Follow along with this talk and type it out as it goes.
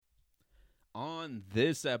On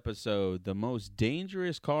this episode, the most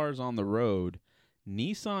dangerous cars on the road,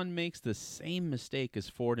 Nissan makes the same mistake as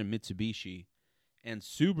Ford and Mitsubishi, and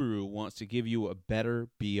Subaru wants to give you a better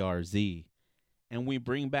BRZ. And we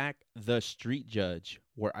bring back The Street Judge,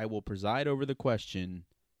 where I will preside over the question,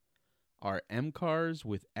 are M cars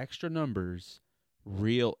with extra numbers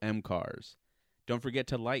real M cars? Don't forget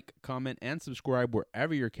to like, comment, and subscribe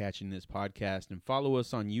wherever you're catching this podcast, and follow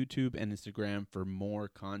us on YouTube and Instagram for more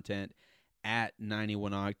content at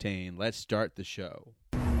 91 Octane. Let's start the show.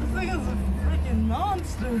 This thing is a freaking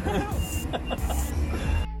monster.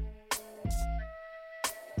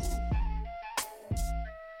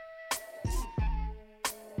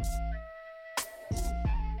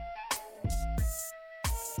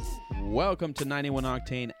 Welcome to 91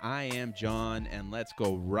 Octane. I am John, and let's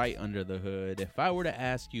go right under the hood. If I were to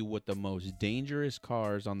ask you what the most dangerous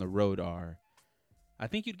cars on the road are, I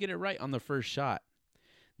think you'd get it right on the first shot.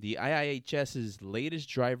 The IIHS's latest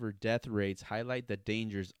driver death rates highlight the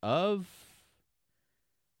dangers of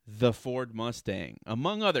the Ford Mustang,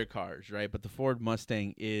 among other cars, right? But the Ford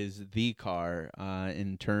Mustang is the car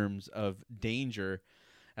in terms of danger,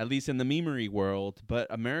 at least in the memory world. But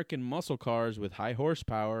American muscle cars with high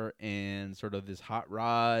horsepower and sort of this hot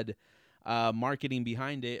rod marketing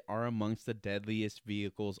behind it are amongst the deadliest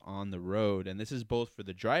vehicles on the road. And this is both for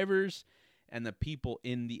the drivers and the people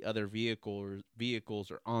in the other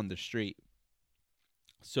vehicles are on the street.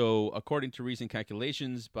 So, according to recent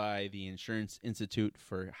calculations by the Insurance Institute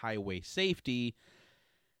for Highway Safety,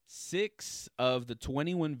 6 of the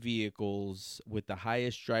 21 vehicles with the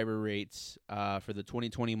highest driver rates for the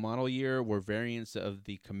 2020 model year were variants of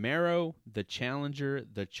the Camaro, the Challenger,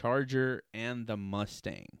 the Charger, and the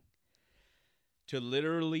Mustang. To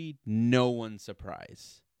literally no one's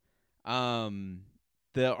surprise.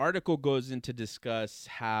 The article goes in to discuss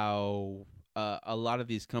how a lot of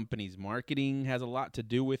these companies' marketing has a lot to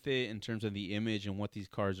do with it in terms of the image and what these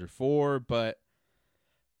cars are for. But,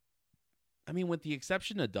 I mean, with the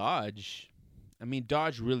exception of Dodge,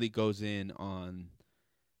 Dodge really goes in on,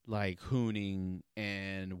 like, hooning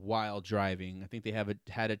and wild driving. I think they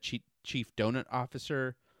had a chief donut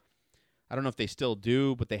officer. I don't know if they still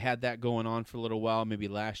do, but they had that going on for a little while, maybe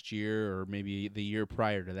last year or maybe the year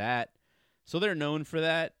prior to that. So they're known for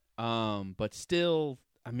that, but still,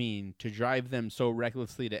 to drive them so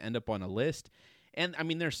recklessly to end up on a list. And,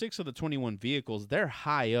 they're 6 of the 21 vehicles. They're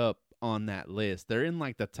high up on that list. They're in,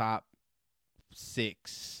 like, the top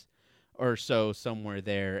 6 or so, somewhere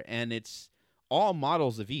there. And it's all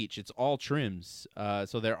models of each. It's all trims.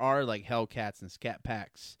 So there are, like, Hellcats and Scat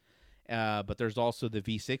Packs. But there's also the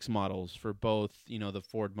V6 models for both, the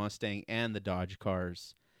Ford Mustang and the Dodge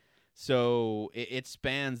cars. So it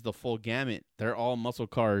spans the full gamut. They're all muscle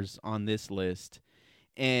cars on this list.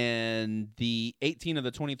 And the 18 of the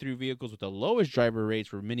 23 vehicles with the lowest driver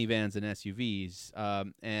rates were minivans and SUVs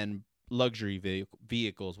and luxury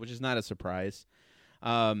vehicles, which is not a surprise.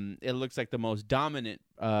 It looks like the most dominant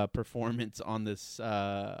performance on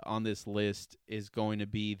this list is going to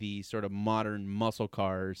be the sort of modern muscle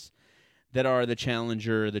cars that are the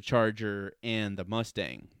Challenger, the Charger, and the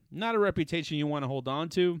Mustang. Not a reputation you want to hold on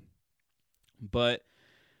to, but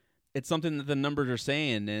it's something that the numbers are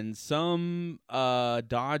saying. And some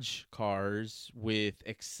Dodge cars with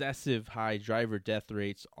excessive high driver death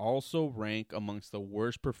rates also rank amongst the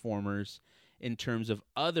worst performers in terms of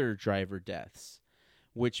other driver deaths,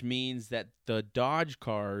 which means that the Dodge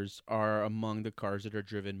cars are among the cars that are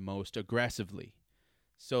driven most aggressively.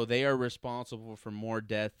 So they are responsible for more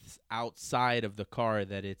deaths outside of the car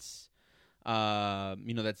that it's,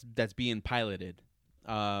 that's being piloted.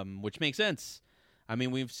 Which makes sense.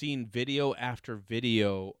 We've seen video after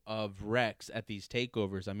video of wrecks at these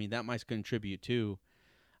takeovers. That might contribute too.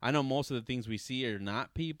 I know most of the things we see are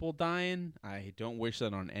not people dying. I don't wish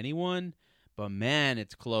that on anyone. But man,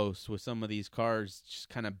 it's close with some of these cars just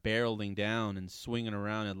kind of barreling down and swinging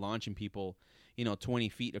around and launching people, 20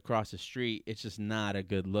 feet across the street. It's just not a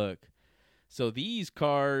good look. So these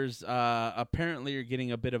cars apparently are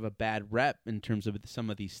getting a bit of a bad rep in terms of some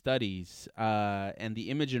of these studies. And the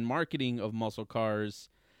image and marketing of muscle cars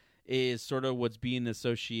is sort of what's being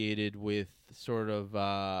associated with sort of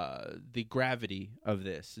the gravity of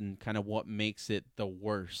this and kind of what makes it the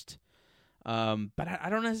worst. But I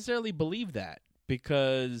don't necessarily believe that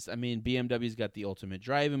because, BMW's got the ultimate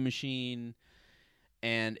driving machine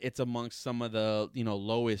and it's amongst some of the,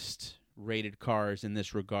 lowest rated cars in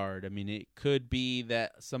this regard. It could be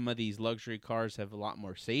that some of these luxury cars have a lot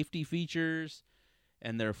more safety features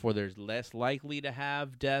and therefore there's less likely to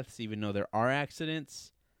have deaths even though there are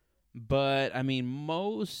accidents. But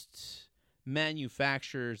most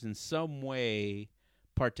manufacturers in some way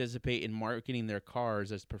participate in marketing their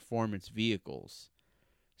cars as performance vehicles.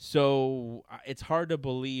 So it's hard to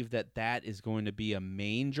believe that that is going to be a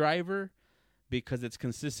main driver because it's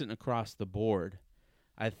consistent across the board.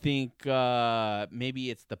 I think maybe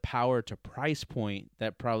it's the power to price point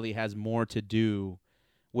that probably has more to do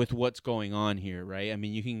with what's going on here, right? I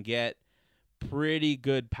mean, you can get pretty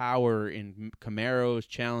good power in Camaros,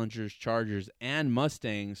 Challengers, Chargers, and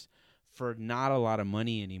Mustangs for not a lot of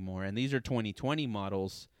money anymore. And these are 2020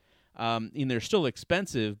 models. And they're still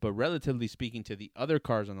expensive, but relatively speaking to the other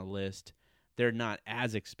cars on the list, they're not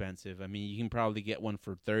as expensive. I mean, you can probably get one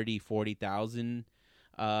for 30, 40,000.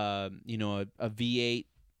 You know, a V8,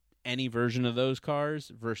 any version of those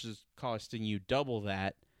cars versus costing you double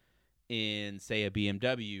that in, say, a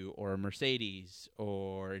BMW or a Mercedes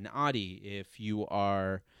or an Audi if you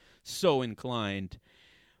are so inclined.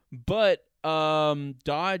 But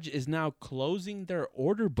Dodge is now closing their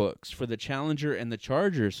order books for the Challenger and the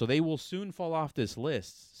Charger, so they will soon fall off this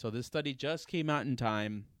list. So this study just came out in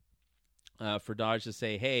time for Dodge to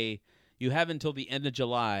say, hey, you have until the end of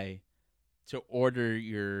July to order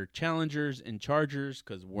your Challengers and Chargers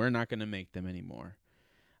because we're not going to make them anymore.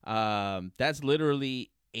 That's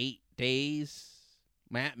literally 8 days.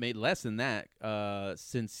 Matt made less than that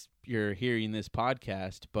since you're hearing this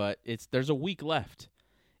podcast, but there's a week left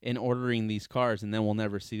in ordering these cars, and then we'll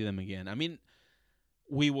never see them again. I mean,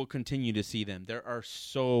 we will continue to see them. There are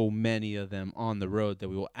so many of them on the road that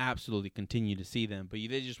we will absolutely continue to see them, but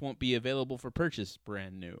they just won't be available for purchase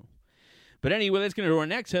brand new. But anyway, let's get into our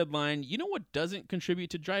next headline. You know what doesn't contribute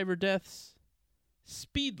to driver deaths?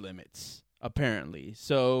 Speed limits, apparently.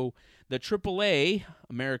 So the AAA,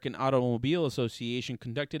 American Automobile Association,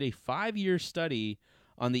 conducted a 5-year study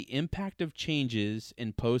on the impact of changes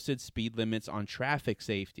in posted speed limits on traffic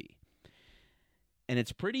safety. And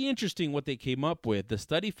it's pretty interesting what they came up with. The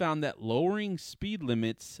study found that lowering speed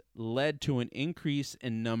limits led to an increase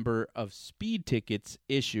in number of speeding tickets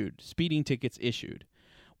issued,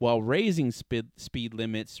 while raising speed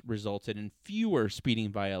limits resulted in fewer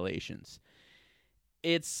speeding violations.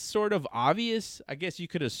 It's sort of obvious. I guess you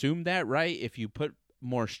could assume that, right? If you put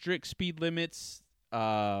more strict speed limits,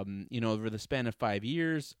 over the span of 5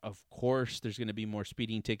 years, of course, there's going to be more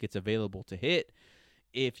speeding tickets available to hit.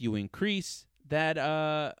 If you increase that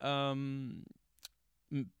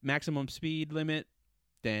maximum speed limit,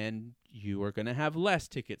 then you are going to have less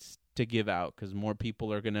tickets to give out because more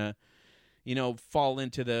people are going to, fall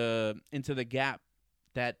into the gap,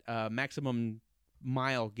 that maximum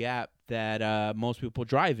mile gap that most people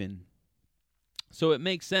drive in. So it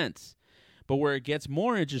makes sense. But where it gets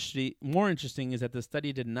more interesting is that the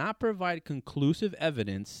study did not provide conclusive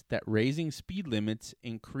evidence that raising speed limits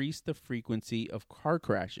increased the frequency of car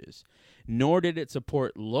crashes, nor did it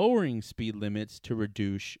support lowering speed limits to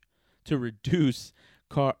reduce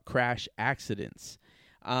car crash accidents.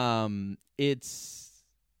 It's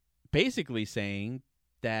basically saying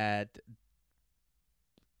that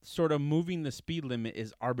sort of moving the speed limit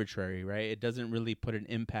is arbitrary, right? It doesn't really put an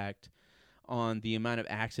impact on the amount of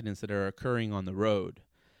accidents that are occurring on the road.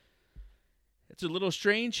 It's a little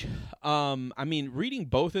strange. Reading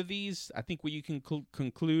both of these, I think what you can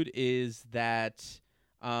conclude is that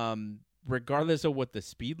regardless of what the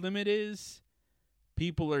speed limit is,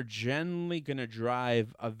 people are generally going to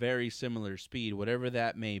drive a very similar speed, whatever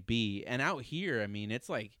that may be. And out here, it's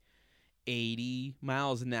like 80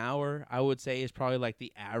 miles an hour, I would say, is probably like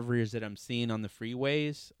the average that I'm seeing on the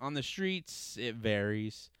freeways. On the streets, it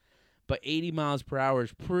varies. But 80 miles per hour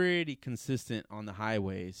is pretty consistent on the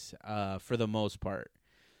highways for the most part.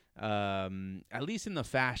 At least in the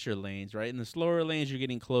faster lanes, right? In the slower lanes, you're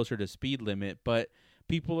getting closer to speed limit. But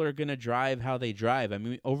people are going to drive how they drive.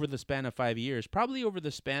 Over the span of 5 years, probably over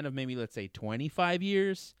the span of maybe, let's say, 25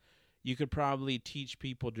 years, you could probably teach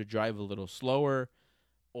people to drive a little slower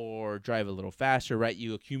or drive a little faster, right?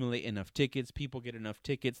 You accumulate enough tickets. People get enough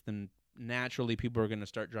tickets, then naturally people are going to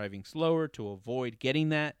start driving slower to avoid getting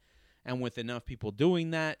that. And with enough people doing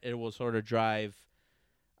that, it will sort of drive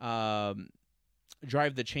the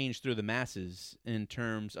change through the masses in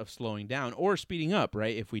terms of slowing down or speeding up,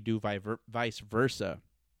 right, if we do vice versa.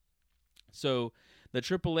 So the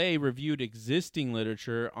AAA reviewed existing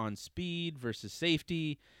literature on speed versus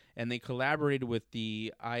safety, and they collaborated with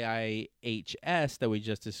the IIHS that we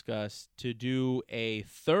just discussed to do a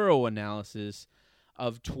thorough analysis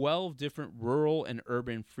of 12 different rural and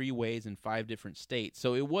urban freeways in 5 different states.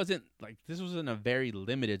 So it wasn't like this wasn't a very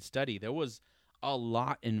limited study. There was a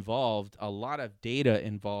lot involved, a lot of data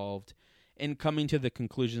involved in coming to the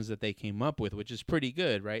conclusions that they came up with, which is pretty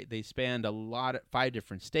good, right? They spanned 5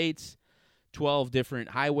 different states, 12 different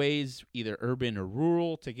highways, either urban or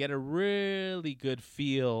rural, to get a really good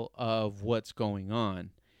feel of what's going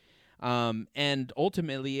on. And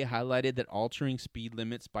ultimately, it highlighted that altering speed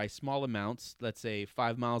limits by small amounts, let's say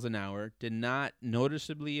 5 miles an hour, did not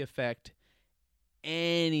noticeably affect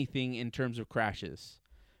anything in terms of crashes,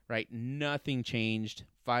 right? Nothing changed.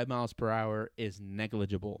 5 miles per hour is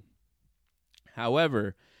negligible.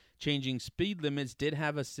 However, changing speed limits did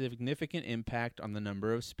have a significant impact on the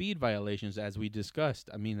number of speed violations, as we discussed.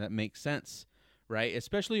 I mean, that makes sense, right?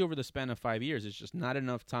 Especially over the span of 5 years. It's just not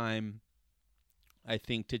enough time, I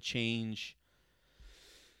think, to change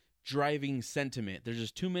driving sentiment. There's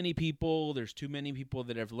just too many people. There's too many people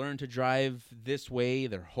that have learned to drive this way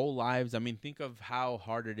their whole lives. I mean, think of how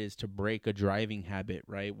hard it is to break a driving habit,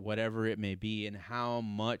 right? Whatever it may be, and how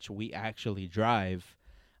much we actually drive.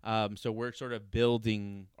 So we're sort of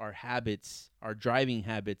building our habits, our driving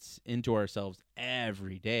habits, into ourselves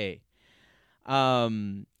every day.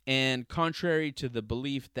 And contrary to the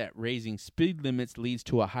belief that raising speed limits leads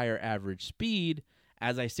to a higher average speed,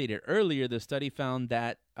 as I stated earlier, the study found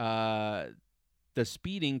that the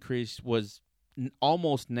speed increase was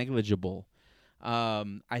almost negligible.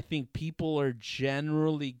 I think people are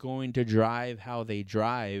generally going to drive how they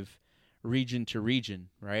drive region to region,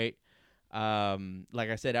 right? Like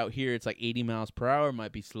I said, out here, it's like 80 miles per hour.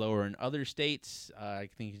 Might be slower in other states. I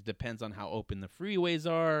think it depends on how open the freeways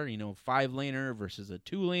are. 5-laner versus a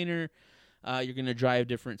 2-laner. You're going to drive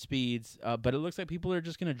different speeds. But it looks like people are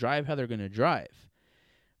just going to drive how they're going to drive.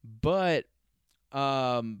 But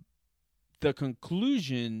the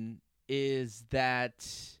conclusion is that,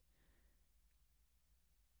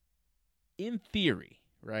 in theory,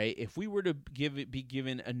 right, if we were to be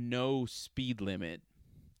given a no speed limit,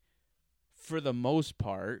 for the most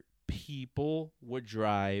part, people would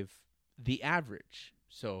drive the average.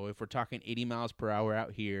 So if we're talking 80 miles per hour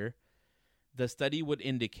out here, the study would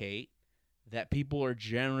indicate that people are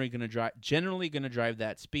generally going to drive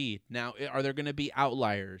that speed. Now, are there going to be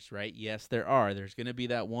outliers, right? Yes, there are. There's going to be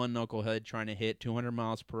that one knucklehead trying to hit 200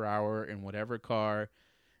 miles per hour in whatever car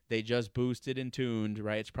they just boosted and tuned,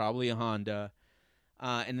 right? It's probably a Honda.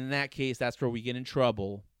 And in that case, that's where we get in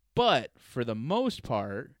trouble. But for the most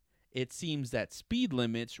part, it seems that speed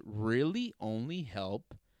limits really only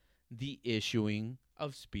help the issuing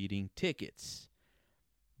of speeding tickets.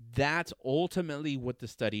 That's ultimately what the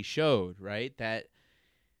study showed, right? That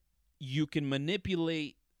you can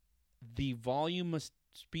manipulate the volume of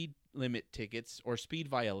speed limit tickets or speed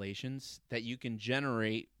violations that you can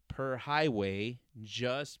generate per highway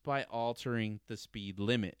just by altering the speed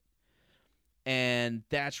limit. And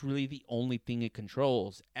that's really the only thing it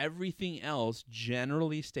controls. Everything else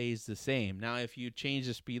generally stays the same. Now, if you change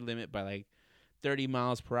the speed limit by like 30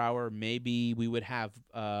 miles per hour, maybe we would have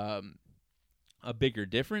a bigger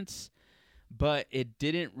difference, but it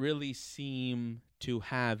didn't really seem to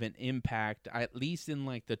have an impact, at least in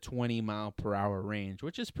like the 20 mile per hour range,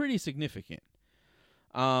 which is pretty significant.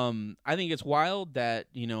 I think it's wild that,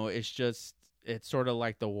 it's sort of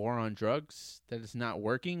like the war on drugs, that it's not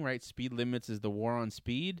working, right? Speed limits is the war on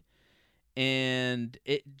speed, and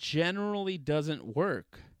it generally doesn't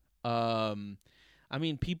work.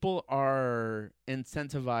 People are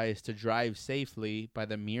incentivized to drive safely by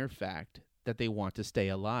the mere fact that they want to stay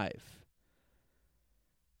alive.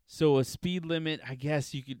 So a speed limit, I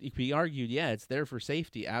guess it could be argued, yeah, it's there for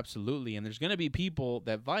safety, absolutely. And there's going to be people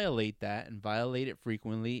that violate that and violate it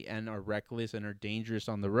frequently and are reckless and are dangerous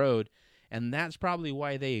on the road. And that's probably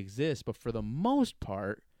why they exist. But for the most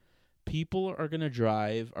part, people are going to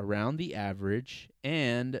drive around the average,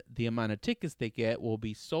 and the amount of tickets they get will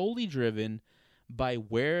be solely driven by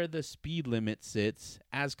where the speed limit sits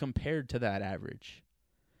as compared to that average.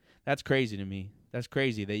 That's crazy to me. That's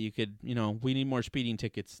crazy that you could, we need more speeding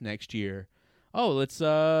tickets next year. Oh, let's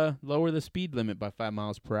lower the speed limit by 5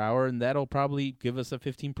 miles per hour, and that'll probably give us a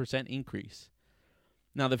 15% increase.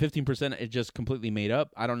 Now, the 15% is just completely made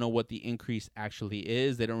up. I don't know what the increase actually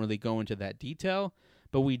is. They don't really go into that detail,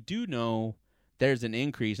 but we do know there's an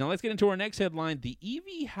increase. Now, let's get into our next headline. The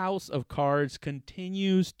EV house of cards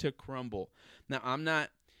continues to crumble. Now, I'm not...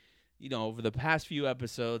 over the past few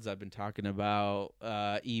episodes, I've been talking about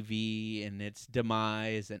EV and its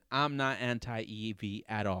demise, and I'm not anti-EV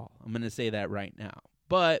at all. I'm going to say that right now.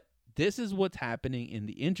 But this is what's happening in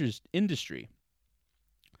the industry.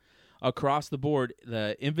 Across the board,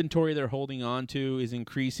 the inventory they're holding on to is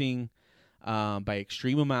increasing by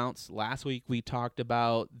extreme amounts. Last week, we talked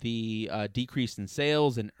about the decrease in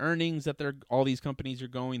sales and earnings that all these companies are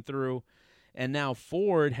going through. And now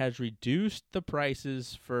Ford has reduced the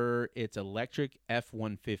prices for its electric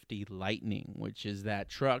F-150 Lightning, which is that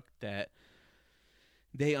truck that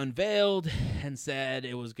they unveiled and said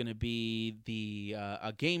it was going to be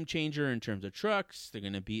a game changer in terms of trucks. They're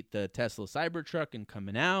going to beat the Tesla Cybertruck and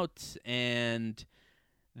coming out, and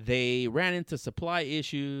they ran into supply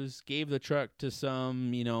issues, gave the truck to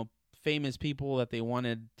some, famous people that they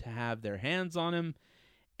wanted to have their hands on him,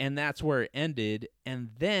 and that's where it ended. And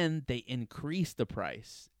then they increased the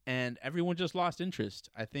price, and everyone just lost interest.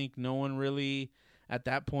 I think at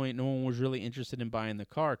that point, no one was really interested in buying the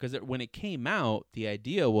car, because when it came out, the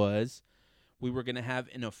idea was we were going to have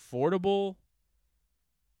an affordable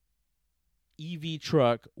EV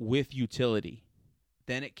truck with utility.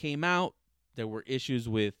 Then it came out, there were issues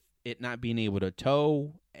with it not being able to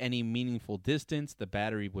tow any meaningful distance. The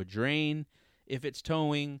battery would drain if it's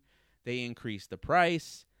towing. They increased the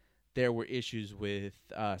price. There were issues with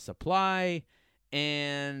supply.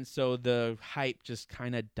 And so the hype just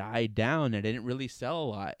kind of died down. It didn't really sell a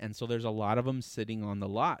lot. And so there's a lot of them sitting on the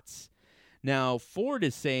lots. Now, Ford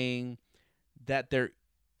is saying that they're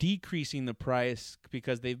decreasing the price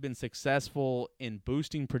because they've been successful in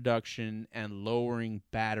boosting production and lowering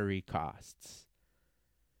battery costs.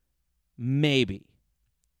 Maybe.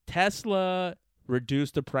 Tesla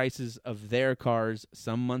reduced the prices of their cars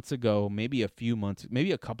some months ago, maybe a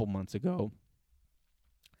couple months ago.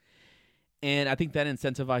 And I think that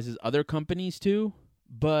incentivizes other companies too.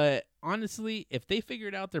 But honestly, if they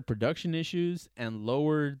figured out their production issues and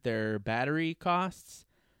lowered their battery costs,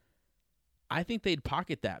 I think they'd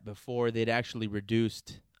pocket that before they'd actually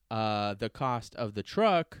reduced the cost of the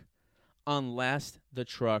truck, unless the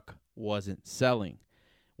truck wasn't selling,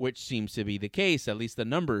 which seems to be the case. At least the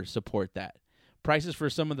numbers support that. Prices for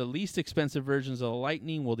some of the least expensive versions of the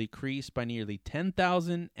Lightning will decrease by nearly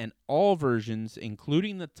 $10,000, and all versions,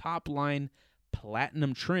 including the top line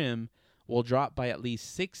Platinum trim, will drop by at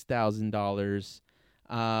least $6,000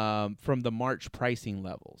 from the March pricing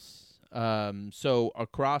levels. So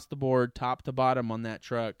across the board, top to bottom on that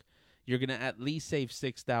truck, you're going to at least save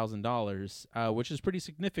 $6,000, which is pretty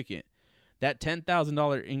significant. That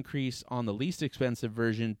 $10,000 increase on the least expensive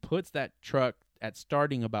version puts that truck at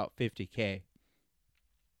starting about $50,000.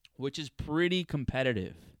 Which is pretty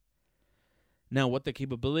competitive. Now, what the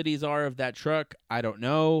capabilities are of that truck, I don't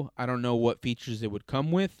know. I don't know what features it would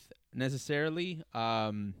come with necessarily.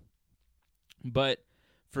 But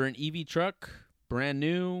for an EV truck, brand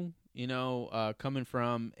new, coming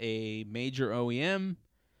from a major OEM,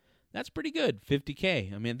 that's pretty good.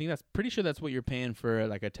 $50,000. I mean, I think that's pretty sure that's what you're paying for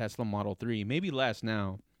like a Tesla Model 3, maybe less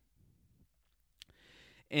now.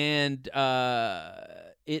 And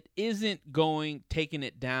it isn't taking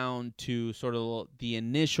it down to sort of the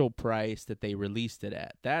initial price that they released it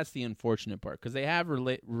at. That's the unfortunate part, because they have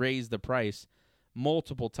raised the price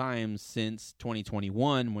multiple times since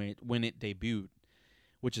 2021 when it debuted,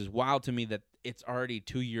 which is wild to me that it's already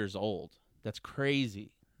 2 years old. That's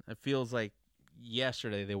crazy. It feels like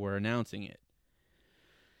yesterday they were announcing it.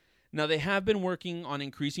 Now, they have been working on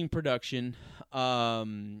increasing production,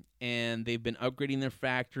 and they've been upgrading their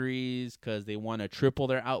factories because they want to triple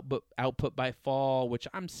their output by fall, which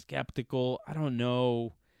I'm skeptical. I don't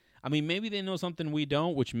know. I mean, maybe they know something we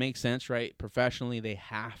don't, which makes sense, right? Professionally, they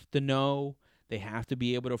have to know. They have to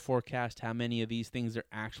be able to forecast how many of these things they're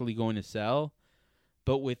actually going to sell.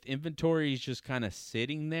 But with inventories just kind of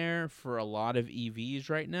sitting there for a lot of EVs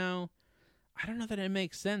right now, I don't know that it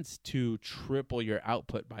makes sense to triple your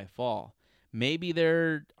output by fall. Maybe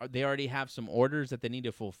they already have some orders that they need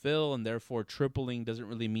to fulfill, and therefore tripling doesn't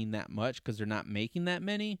really mean that much because they're not making that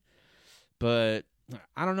many. But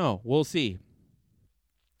I don't know. We'll see.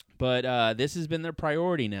 But this has been their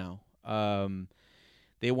priority now.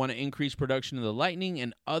 They want to increase production of the Lightning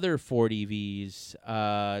and other Ford EVs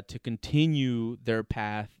to continue their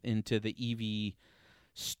path into the EV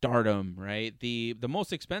stardom, right? The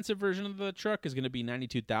most expensive version of the truck is going to be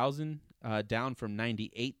 $92,000, down from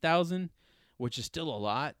 $98,000, which is still a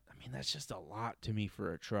lot. I mean, that's just a lot to me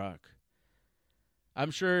for a truck.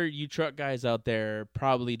 I'm sure you truck guys out there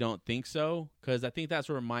probably don't think so, because I think that's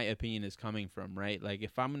where my opinion is coming from, right? Like,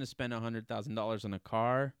 if I'm going to spend $100,000 on a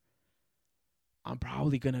car, I'm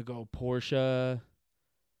probably going to go Porsche.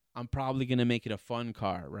 I'm probably going to make it a fun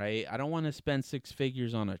car, right? I don't want to spend six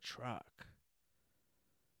figures on a truck.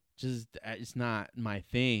 It's not my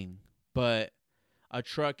thing. But a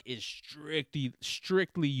truck is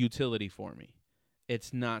strictly utility for me.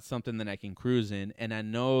 It's not something that I can cruise in, and I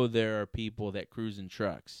know there are people that cruise in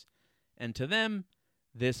trucks. And to them,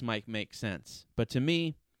 this might make sense. But to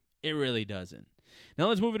me, it really doesn't. Now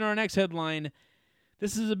let's move into our next headline.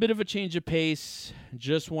 This is a bit of a change of pace.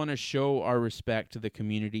 Just want to show our respect to the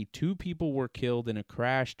community. 2 people were killed in a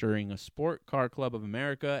crash during a Sport Car Club of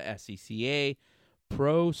America, SCCA,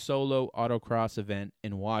 pro solo autocross event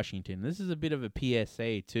in Washington. This is a bit of a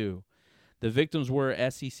PSA, too. The victims were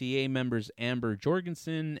SCCA members Amber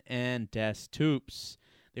Jorgensen and Des Toops.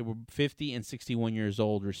 They were 50 and 61 years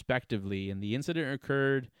old, respectively, and the incident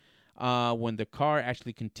occurred when the car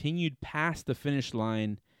actually continued past the finish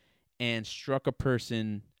line and struck a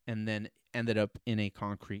person and then ended up in a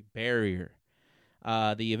concrete barrier.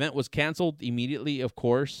 The event was canceled immediately, of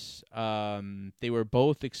course. They were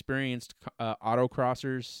both experienced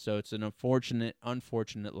autocrossers, so it's an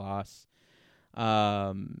unfortunate loss.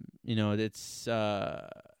 It's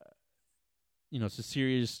it's a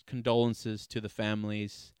serious condolences to the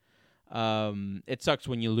families. It sucks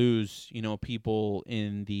when you lose, people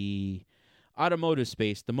in the automotive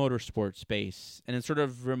space, the motorsport space, and it sort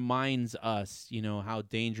of reminds us, how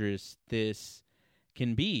dangerous this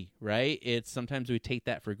can be, right? It's sometimes we take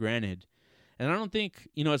that for granted. And I don't think,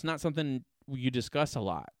 it's not something you discuss a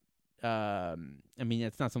lot.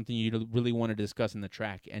 It's not something you really want to discuss in the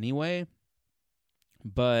track anyway.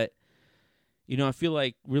 But, I feel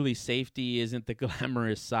like really safety isn't the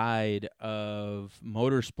glamorous side of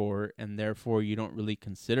motorsport, and therefore you don't really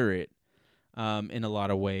consider it in a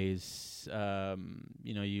lot of ways.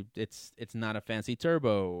 It's not a fancy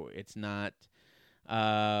turbo. It's not,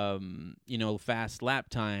 fast lap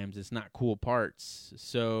times. It's not cool parts.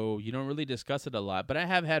 So you don't really discuss it a lot. But I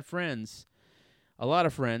have had a lot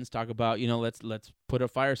of friends talk about, let's put a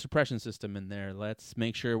fire suppression system in there. Let's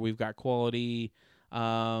make sure we've got quality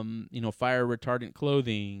fire retardant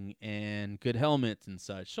clothing and good helmets and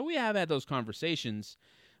such. So we have had those conversations,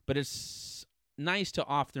 but it's nice to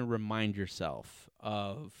often remind yourself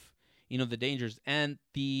of, the dangers, and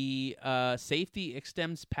the safety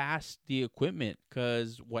extends past the equipment,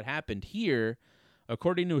 because what happened here,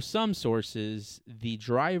 according to some sources, the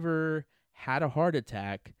driver had a heart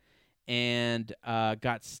attack and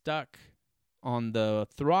got stuck on the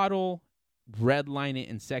throttle, redline it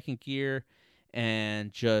in second gear,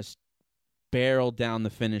 and just barreled down the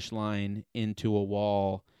finish line into a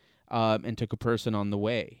wall and took a person on the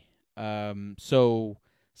way. So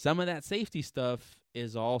some of that safety stuff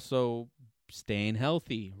is also staying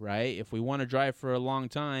healthy, right? If we want to drive for a long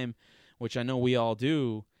time, which I know we all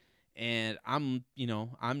do, and I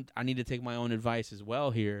need to take my own advice as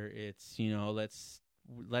well here. It's,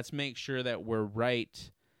 let's make sure that we're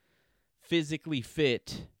physically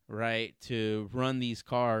fit, right, to run these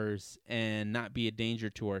cars and not be a danger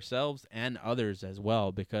to ourselves and others as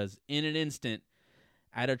well, because in an instant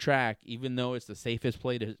at a track, even though it's the safest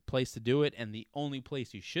place to do it and the only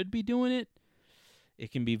place you should be doing it,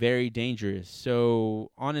 it can be very dangerous.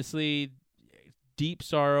 So honestly, deep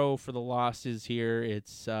sorrow for the losses here.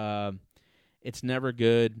 It's never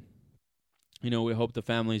good. We hope the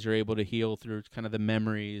families are able to heal through kind of the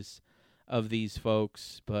memories of these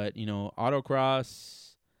folks, but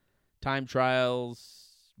autocross, time trials,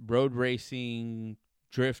 road racing,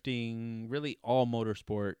 drifting, really all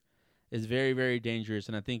motorsport is very, very dangerous,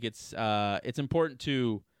 and I think it's important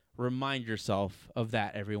to remind yourself of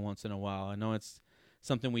that every once in a while. I know it's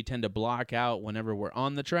something we tend to block out whenever we're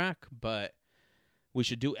on the track, but we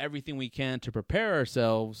should do everything we can to prepare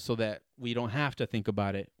ourselves so that we don't have to think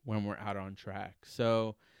about it when we're out on track.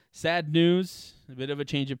 So, sad news, a bit of a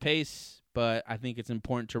change of pace, but I think it's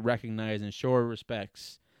important to recognize and show our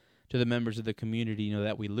respects to the members of the community,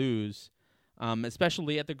 that we lose,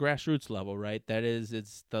 especially at the grassroots level, right?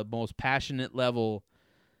 It's the most passionate level,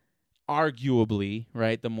 arguably,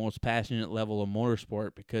 right? The most passionate level of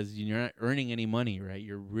motorsport, because you're not earning any money, right?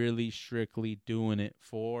 You're really strictly doing it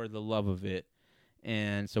for the love of it.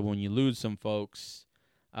 And so when you lose some folks,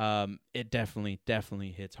 it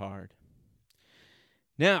definitely hits hard.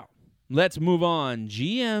 Now, let's move on.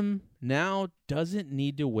 GM now doesn't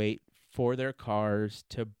need to wait for their cars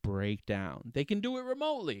to break down. They can do it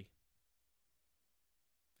remotely.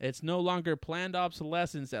 It's no longer planned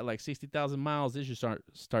obsolescence at like 60,000 miles. This should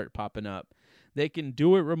start popping up. They can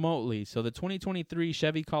do it remotely. So the 2023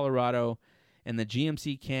 Chevy Colorado and the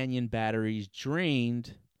GMC Canyon batteries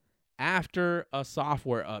drained after a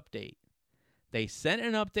software update. They sent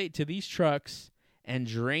an update to these trucks and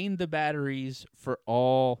drained the batteries for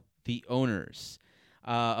all the owners.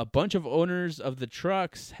 A bunch of owners of the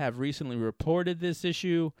trucks have recently reported this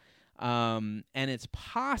issue, and it's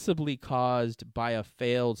possibly caused by a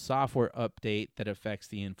failed software update that affects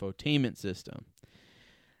the infotainment system.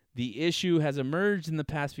 The issue has emerged in the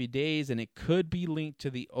past few days, and it could be linked to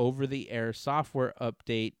the over-the-air software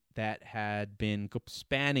update that had been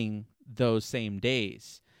spanning those same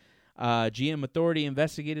days. GM Authority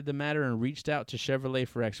investigated the matter and reached out to Chevrolet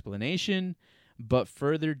for explanation, but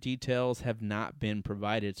further details have not been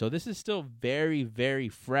provided. So this is still very, very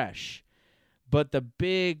fresh. But the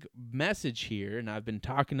big message here, and I've been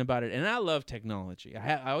talking about it, and I love technology.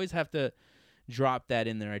 I always have to drop that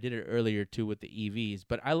in there. I did it earlier too with the EVs,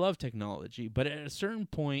 but I love technology. But at a certain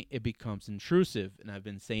point, it becomes intrusive, and I've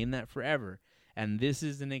been saying that forever. And this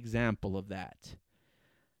is an example of that.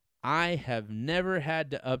 I have never had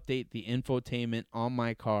to update the infotainment on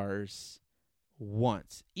my cars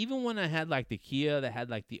once. Even when I had like the Kia that had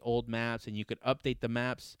like the old maps and you could update the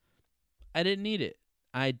maps, I didn't need it.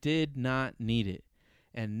 I did not need it.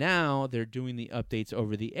 And now they're doing the updates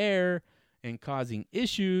over the air and causing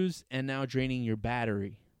issues and now draining your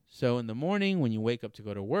battery. So in the morning when you wake up to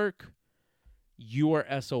go to work, you are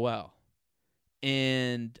SOL.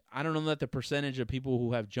 And I don't know that the percentage of people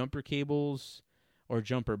who have jumper cables or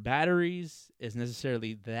jumper batteries is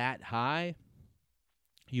necessarily that high.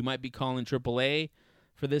 You might be calling AAA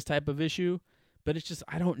for this type of issue, but it's just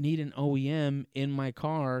I don't need an OEM in my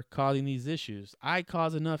car causing these issues. I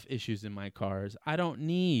cause enough issues in my cars. I don't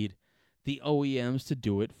need the OEMs to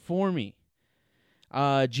do it for me.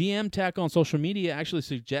 GM Tech on social media actually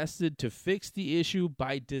suggested to fix the issue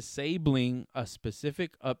by disabling a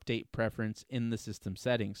specific update preference in the system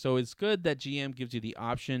settings. So it's good that GM gives you the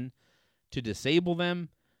option to disable them.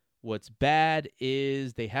 What's bad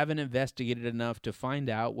is they haven't investigated enough to find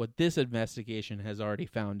out what this investigation has already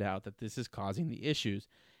found out, that this is causing the issues,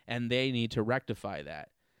 and they need to rectify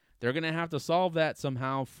that. They're going to have to solve that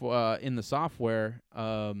somehow in the software.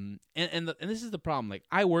 And this is the problem. Like,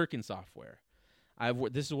 I work in software.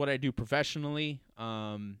 This is what I do professionally.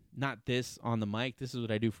 Not this on the mic. This is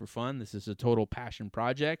what I do for fun. This is a total passion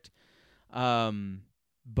project.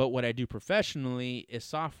 But what I do professionally is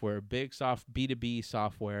software, B2B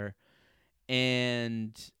software.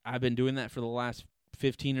 And I've been doing that for the last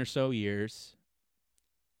 15 or so years.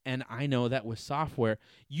 And I know that with software,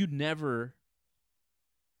 I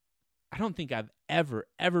don't think I've ever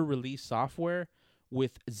released software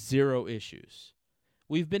with zero issues.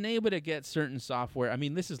 We've been able to get certain software. I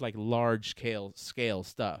mean, this is like large scale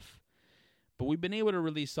stuff. But we've been able to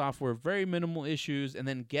release software, very minimal issues, and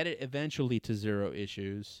then get it eventually to zero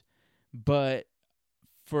issues. But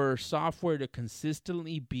for software to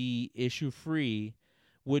consistently be issue-free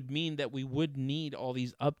would mean that we would need all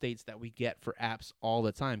these updates that we get for apps all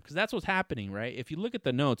the time. Because that's what's happening, right? If you look at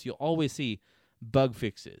the notes, you'll always see bug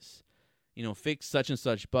fixes. Fix such and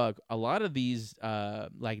such bug. A lot of these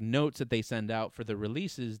like notes that they send out for the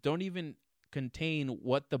releases don't even contain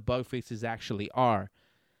what the bug fixes actually are.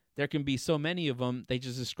 There can be so many of them, they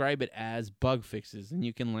just describe it as bug fixes, and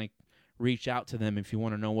you can like reach out to them if you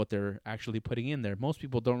want to know what they're actually putting in there. Most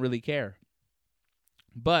people don't really care.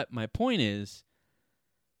 But my point is,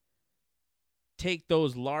 take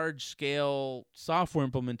those large-scale software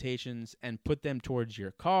implementations and put them towards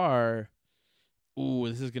your car. Ooh,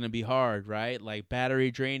 this is going to be hard, right? Like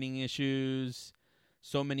battery draining issues.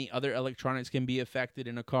 So many other electronics can be affected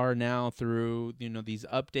in a car now through, these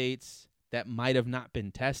updates that might have not been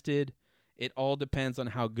tested. It all depends on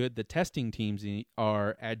how good the testing teams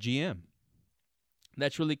are at GM.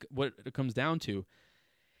 That's really what it comes down to.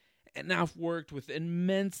 And I've worked with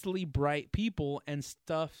immensely bright people, and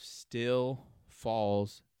stuff still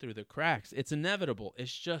falls through the cracks. It's inevitable.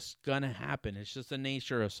 It's just going to happen. It's just the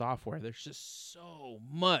nature of software. There's just so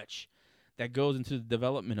much that goes into the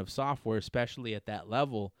development of software, especially at that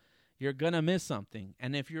level. You're going to miss something.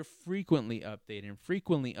 And if you're frequently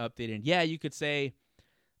updating, yeah, you could say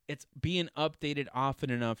it's being updated often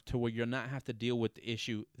enough to where you'll not have to deal with the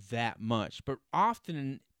issue that much. But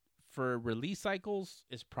often for release cycles,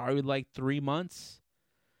 it's probably like 3 months.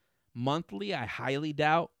 Monthly, I highly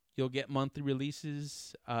doubt you'll get monthly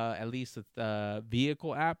releases, at least with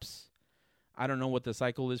vehicle apps. I don't know what the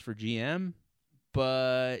cycle is for GM,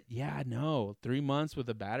 but yeah, no, 3 months with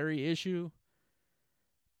a battery issue.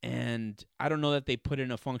 And I don't know that they put in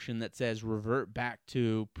a function that says revert back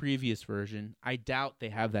to previous version. I doubt they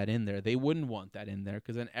have that in there. They wouldn't want that in there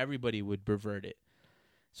because then everybody would revert it.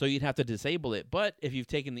 So you'd have to disable it. But if you've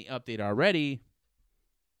taken the update already,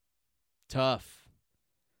 tough.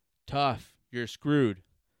 You're screwed.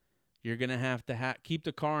 You're going to have to keep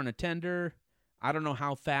the car on a tender. I don't know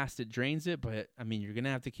how fast it drains it, but, I mean, you're going to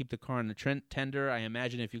have to keep the car on the tender. I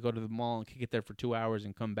imagine if you go to the mall and kick it there for 2 hours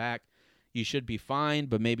and come back, you should be fine,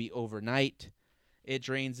 but maybe overnight it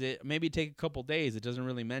drains it. Maybe take a couple days. It doesn't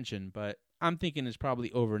really mention, but I'm thinking it's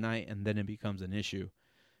probably overnight, and then it becomes an issue.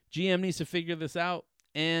 GM needs to figure this out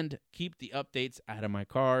and keep the updates out of my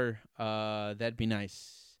car. That'd be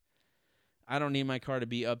nice. I don't need my car to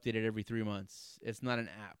be updated every 3 months. It's not an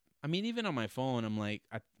app. I mean, even on my phone, I'm like,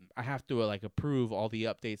 I have to approve all the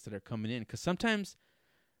updates that are coming in, because sometimes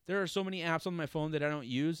there are so many apps on my phone that I don't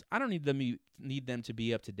use. I don't need them to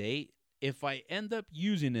be up to date. if I end up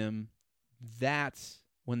using them, that's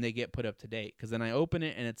when they get put up to date. Because then I open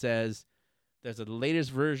it and it says, there's a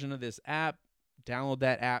latest version of this app. Download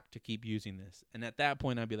that app to keep using this. And at that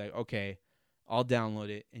point, I'd be like, okay, I'll download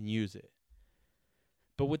it and use it.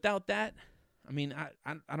 But without that, I mean,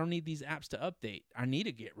 I don't need these apps to update. I need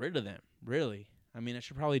to get rid of them, really. I mean, I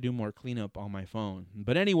should probably do more cleanup on my phone.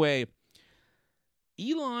 But anyway,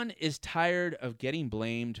 Elon is tired of getting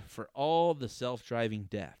blamed for all the self-driving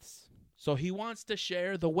deaths. So he wants to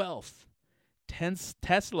share the wealth.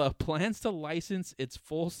 Tesla plans to license its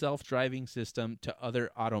full self-driving system to other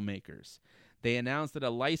automakers. They announced that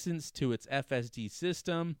a license to its FSD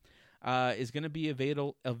system is going to be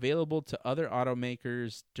available to other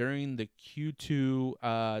automakers during the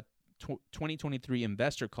Q2 2023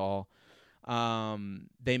 investor call.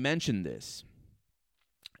 They mentioned this.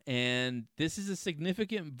 And this is a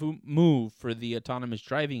significant move for the autonomous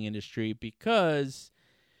driving industry because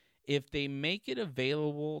if they make it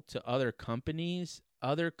available to other companies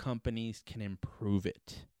can improve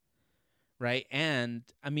it, right? And,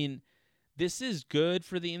 I mean, this is good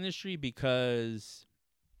for the industry because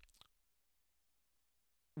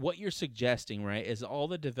what you're suggesting, right, is all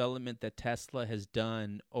the development that Tesla has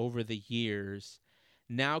done over the years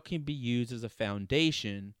now can be used as a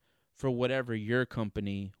foundation for whatever your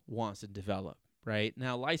company wants to develop, right?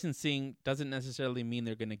 Now, licensing doesn't necessarily mean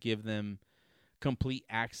they're going to give them complete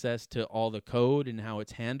access to all the code and how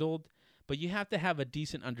it's handled, but you have to have a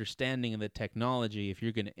decent understanding of the technology if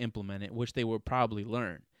you're going to implement it, which they will probably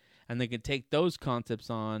learn. And they can take those concepts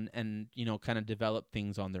on and, you know, kind of develop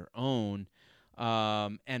things on their own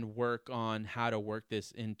and work on how to work this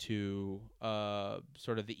into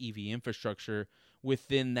sort of the EV infrastructure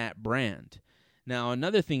within that brand. Now,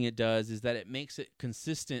 another thing it does is that it makes it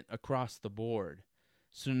consistent across the board.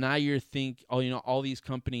 So now all these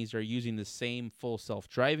companies are using the same full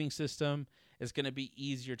self-driving system. It's going to be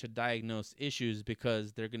easier to diagnose issues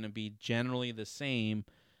because they're going to be generally the same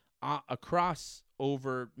across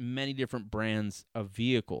over many different brands of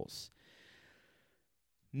vehicles.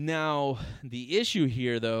 Now, the issue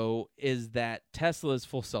here, though, is that Tesla's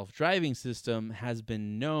full self-driving system has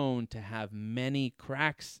been known to have many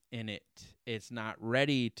cracks in it. It's not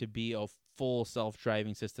ready to be a full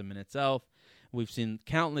self-driving system in itself. We've seen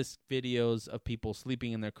countless videos of people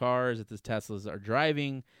sleeping in their cars that the Teslas are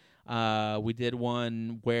driving. We did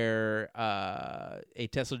one where a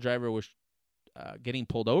Tesla driver was getting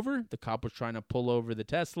pulled over. The cop was trying to pull over the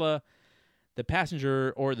Tesla. The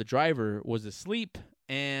passenger or the driver was asleep,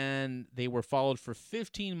 and they were followed for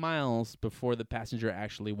 15 miles before the passenger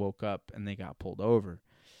actually woke up and they got pulled over.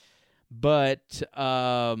 But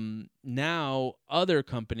now other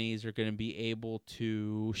companies are going to be able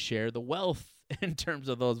to share the wealth in terms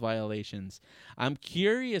of those violations. I'm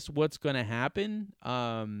curious what's going to happen,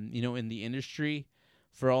 in the industry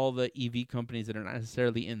for all the EV companies that are not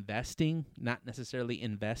necessarily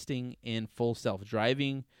investing in full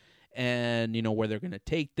self-driving, and, where they're going to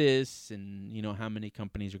take this and, how many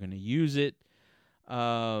companies are going to use it.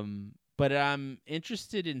 But I'm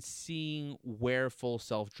interested in seeing where full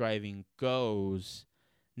self-driving goes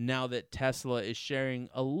now that Tesla is sharing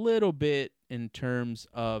a little bit in terms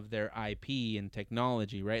of their IP and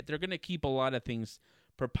technology, right? They're going to keep a lot of things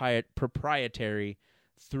proprietary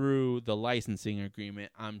through the licensing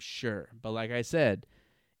agreement, I'm sure. But like I said,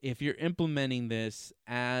 if you're implementing this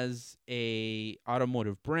as a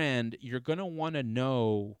automotive brand, you're going to want to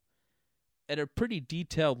know at a pretty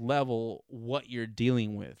detailed level what you're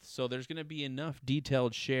dealing with. So there's going to be enough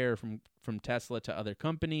detailed share from Tesla to other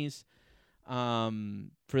companies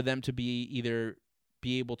for them to be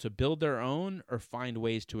able to build their own or find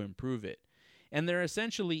ways to improve it. And they're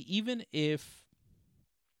essentially, even if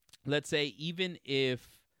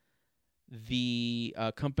the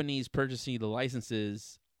companies purchasing the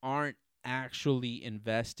licenses aren't actually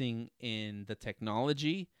investing in the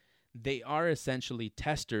technology, they are essentially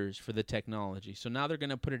testers for the technology. So now they're going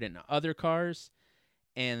to put it in other cars,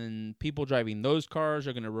 and people driving those cars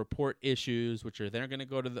are going to report issues, which are they're going to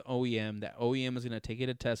go to the OEM. That OEM is going to take it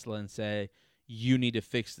to Tesla and say, you need to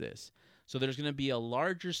fix this. So there's going to be a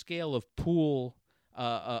larger scale of pool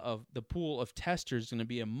of testers, going to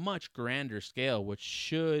be a much grander scale, which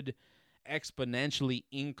should exponentially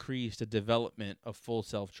increase the development of full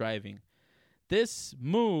self-driving. This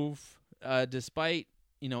move, despite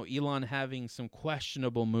Elon having some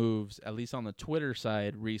questionable moves, at least on the Twitter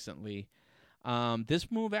side recently,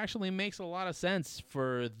 this move actually makes a lot of sense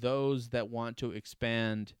for those that want to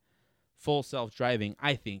expand full self-driving,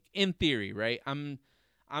 I think, in theory, right? I'm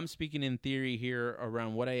speaking in theory here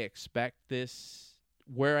around where I expect this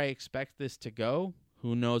to go.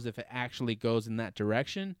 Who knows if it actually goes in that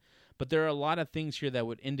direction? But there are a lot of things here that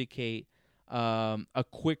would indicate a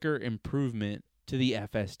quicker improvement to the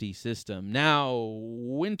FSD system. Now,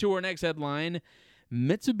 into our next headline,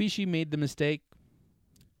 Mitsubishi made the mistake,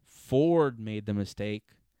 Ford made the mistake,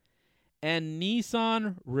 and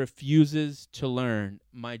Nissan refuses to learn.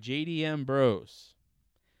 My JDM bros,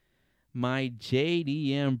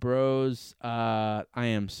 I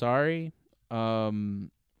am sorry. I'm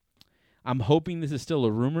hoping this is still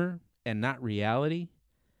a rumor and not reality,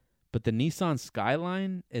 but the Nissan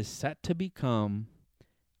Skyline is set to become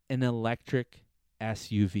an electric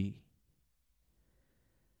SUV.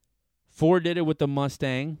 Ford did it with the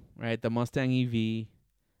Mustang, right? The Mustang EV.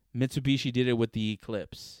 Mitsubishi did it with the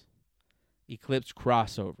Eclipse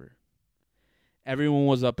crossover. Everyone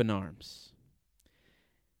was up in arms.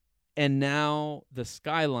 And now the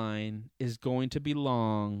Skyline is going to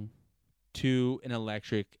belong to an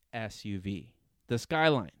electric SUV. The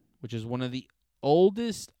Skyline, which is one of the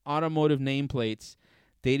oldest automotive nameplates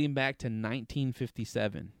dating back to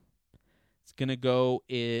 1957. It's going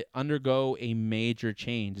to undergo a major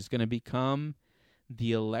change. It's going to become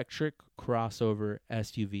the electric crossover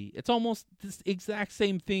SUV. It's almost this exact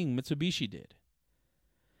same thing Mitsubishi did.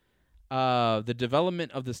 The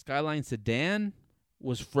development of the Skyline sedan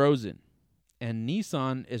was frozen, and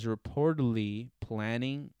Nissan is reportedly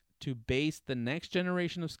planning to base the next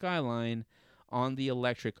generation of Skyline on the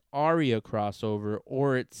electric Aria crossover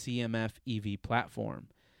or its CMF EV platform,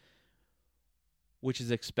 which is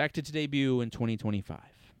expected to debut in 2025.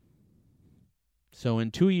 So in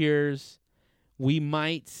 2 years, we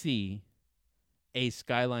might see a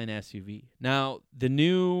Skyline SUV. Now, the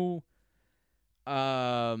new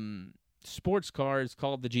sports car is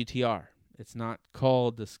called the GTR. It's not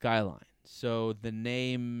called the Skyline. So the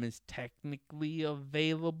name is technically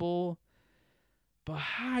available, but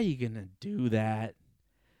how are you going to do that?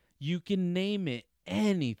 You can name it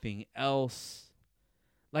anything else.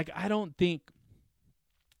 Like, I don't think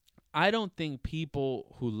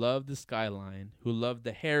people who love the Skyline, who love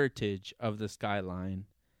the heritage of the Skyline,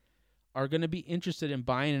 are going to be interested in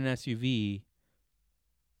buying an SUV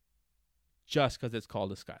just because it's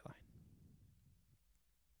called a Skyline.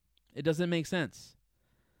 It doesn't make sense.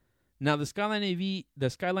 Now, the Skyline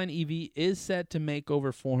EV is set to make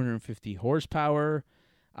over 450 horsepower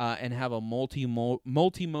and have a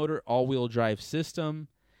multi-motor all-wheel drive system.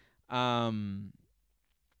 But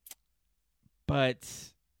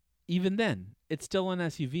even then, it's still an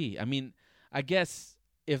SUV. I mean, I guess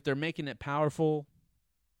if they're making it powerful,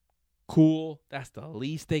 cool, that's the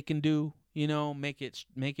least they can do, make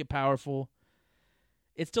it powerful.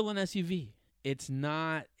 It's still an SUV. It's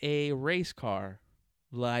not a race car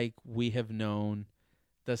like we have known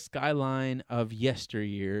the Skyline of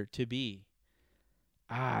yesteryear to be.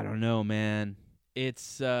 I don't know, man.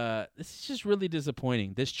 This is just really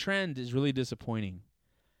disappointing. This trend is really disappointing.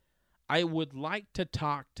 I would like to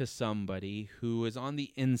talk to somebody who is on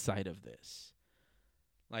the inside of this.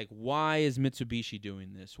 Like, why is Mitsubishi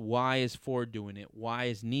doing this? Why is Ford doing it? Why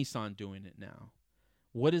is Nissan doing it now?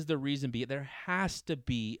 What is the reason? There has to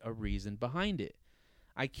be a reason behind it.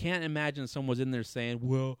 I can't imagine someone's in there saying,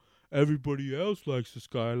 well, everybody else likes the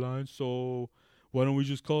Skyline, so why don't we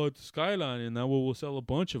just call it the Skyline and that way we'll sell a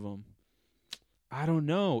bunch of them? I don't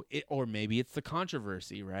know. Or maybe it's the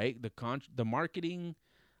controversy, right? The marketing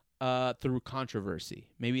through controversy.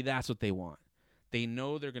 Maybe that's what they want. They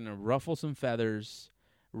know they're going to ruffle some feathers,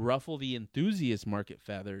 ruffle the enthusiast market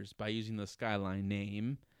feathers by using the Skyline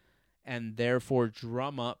name, and therefore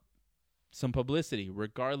drum up some publicity,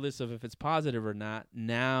 regardless of if it's positive or not.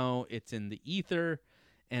 Now it's in the ether,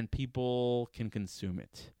 and people can consume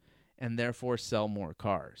it, and therefore sell more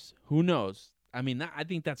cars. Who knows? I mean, I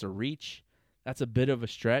think that's a reach. That's a bit of a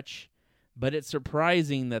stretch, but it's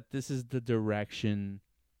surprising that this is the direction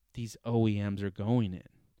these OEMs are going in.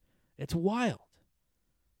 It's wild.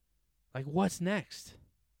 Like, what's next?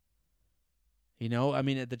 I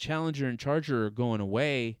mean, the Challenger and Charger are going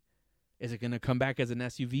away. Is it going to come back as an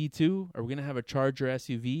SUV too? Are we going to have a Charger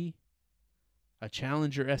SUV? A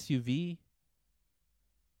Challenger SUV?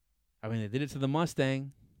 I mean, they did it to the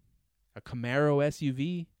Mustang. A Camaro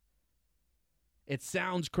SUV? It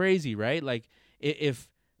sounds crazy, right? Like, if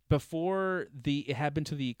before it happened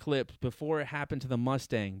to the Eclipse, before it happened to the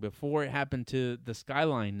Mustang, before it happened to the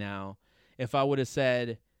Skyline now, if I would have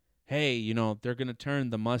said, hey, they're going to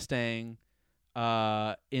turn the Mustang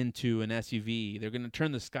into an SUV, they're going to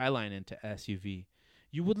turn the Skyline into SUV,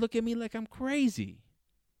 you would look at me like I'm crazy.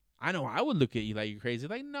 I know I would look at you like you're crazy.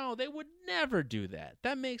 Like, no, they would never do that.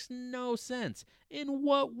 That makes no sense. In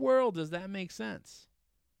what world does that make sense?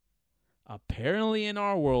 Apparently, in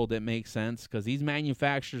our world, it makes sense because these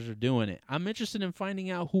manufacturers are doing it. I'm interested in finding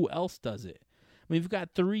out who else does it. I mean, we've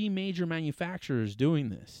got 3 major manufacturers doing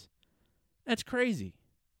this. That's crazy.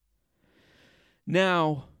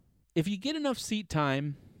 Now, if you get enough seat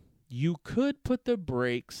time, you could put the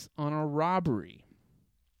brakes on a robbery.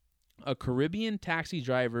 A Caribbean taxi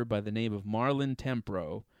driver by the name of Marlon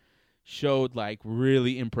Tempro showed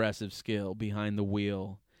really impressive skill behind the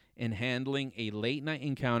wheel in handling a late night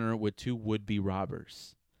encounter with 2 would-be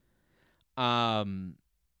robbers.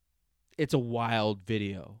 It's a wild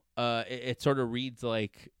video. It sort of reads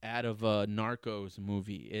like out of a Narcos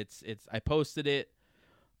movie. It's I posted it.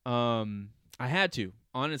 I had to.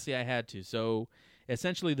 Honestly, I had to. So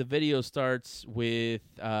essentially the video starts with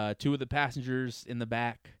 2 of the passengers in the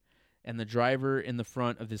back and the driver in the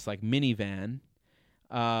front of this minivan.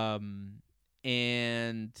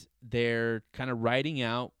 And they're kind of riding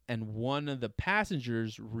out, and one of the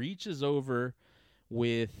passengers reaches over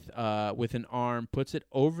with an arm, puts it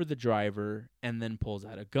over the driver, and then pulls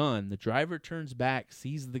out a gun. The driver turns back,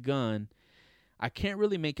 sees the gun. I can't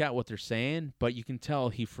really make out what they're saying, but you can tell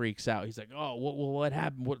he freaks out. He's like, "Oh, what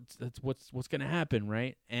happened? What's going to happen,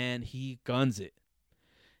 right?" And he guns it.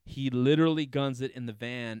 He literally guns it in the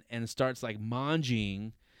van and starts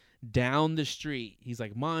mangeing down the street. He's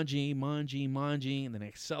mangeing, and then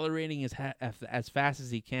accelerating as fast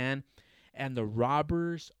as he can. And the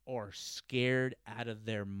robbers are scared out of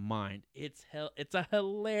their mind. It's a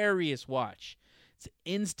hilarious watch. It's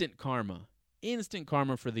instant karma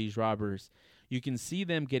for these robbers. You can see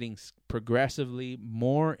them getting progressively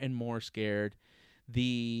more and more scared.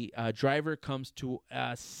 The driver comes to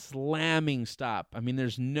a slamming stop. I mean,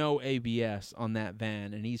 there's no ABS on that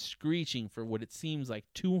van, and he's screeching for what it seems like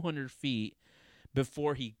 200 feet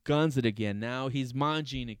before he guns it again. Now he's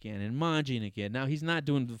mangeing again. Now he's not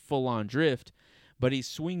doing the full-on drift, but he's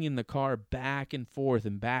swinging the car back and forth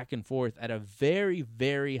at a very,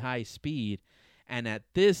 very high speed. And at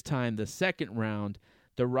this time, the second round,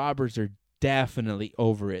 the robbers are definitely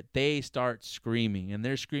over it. They start screaming, and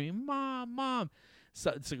they're screaming, "Mom, Mom."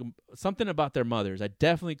 So it's something about their mothers. I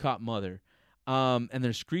definitely caught mother. And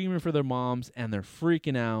they're screaming for their moms, and they're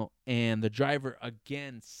freaking out. And the driver,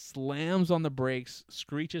 again, slams on the brakes,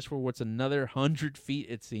 screeches for what's another 100 feet,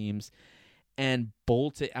 it seems, and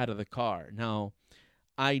bolts it out of the car. Now,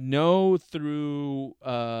 I know through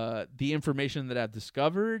the information that I've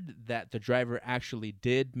discovered that the driver actually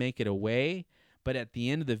did make it away. But at the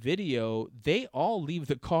end of the video, they all leave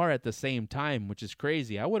the car at the same time, which is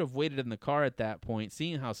crazy. I would have waited in the car at that point,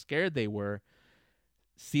 seeing how scared they were,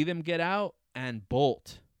 see them get out, and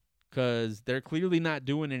bolt. Because they're clearly not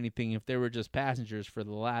doing anything if they were just passengers for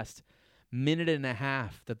the last minute and a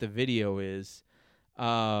half that the video is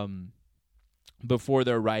before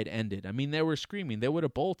their ride ended. I mean, they were screaming. They would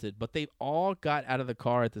have bolted, but they all got out of the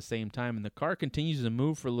car at the same time, and the car continues to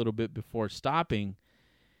move for a little bit before stopping.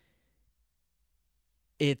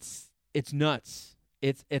 It's nuts.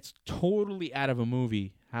 It's totally out of a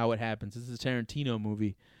movie how it happens. This is a Tarantino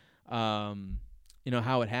movie,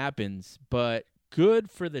 how it happens. But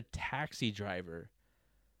good for the taxi driver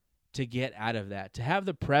to get out of that, to have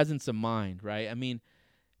the presence of mind, right? I mean,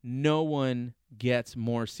 no one gets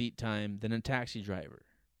more seat time than a taxi driver.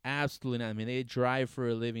 Absolutely not. I mean, they drive for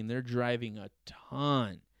a living. They're driving a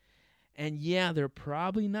ton. And yeah, they're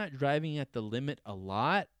probably not driving at the limit a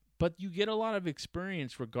lot, but you get a lot of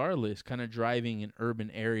experience regardless, kind of driving in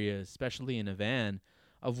urban areas, especially in a van,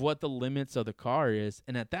 of what the limits of the car is.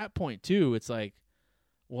 And at that point, too, it's like,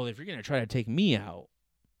 well, if you're going to try to take me out,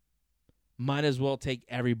 might as well take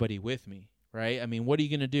everybody with me, right? I mean, what are you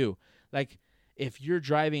going to do? If you're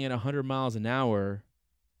driving at 100 miles an hour,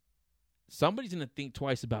 somebody's going to think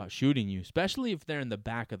twice about shooting you, especially if they're in the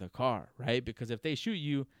back of the car, right? Because if they shoot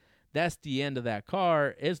you, that's the end of that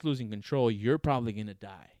car. It's losing control. You're probably going to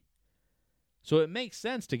die. So it makes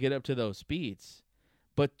sense to get up to those speeds.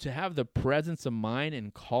 But to have the presence of mind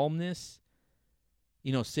and calmness,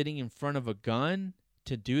 sitting in front of a gun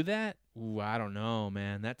to do that, I don't know,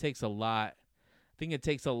 man. That takes a lot. I think it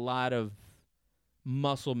takes a lot of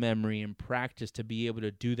muscle memory and practice to be able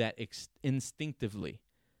to do that instinctively.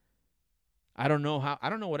 I don't know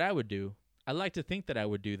what I would do. I like to think that I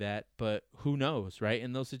would do that, but who knows, right?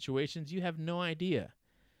 In those situations, you have no idea.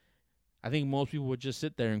 I think most people would just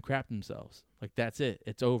sit there and crap themselves. That's it.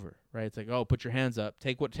 It's over, right? It's oh, put your hands up.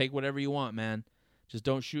 Take whatever you want, man. Just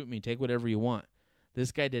don't shoot me. Take whatever you want.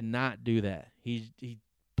 This guy did not do that. He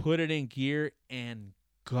put it in gear and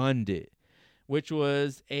gunned it, which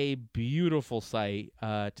was a beautiful sight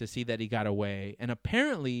to see that he got away. And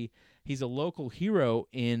apparently He's a local hero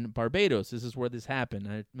in Barbados. This is where this happened.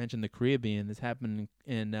 I mentioned the Caribbean. This happened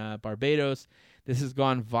in Barbados. This has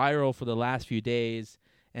gone viral for the last few days,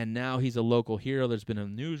 and now he's a local hero. There's been a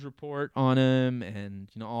news report on him, and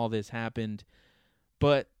all this happened.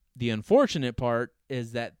 But the unfortunate part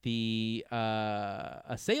is that the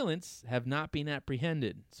assailants have not been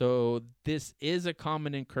apprehended. So this is a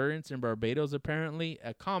common occurrence in Barbados, apparently,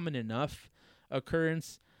 a common enough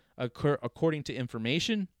occurrence according to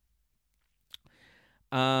information.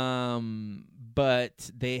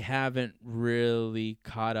 But they haven't really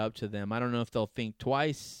caught up to them. I don't know if they'll think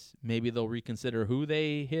twice. Maybe they'll reconsider who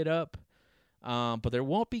they hit up. But they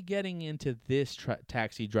won't be getting into this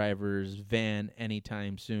taxi driver's van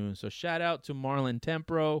anytime soon. So shout out to Marlon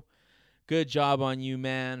Tempro. Good job on you,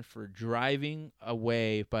 man, for driving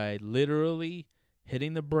away by literally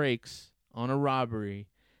hitting the brakes on a robbery,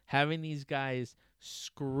 having these guys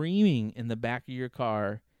screaming in the back of your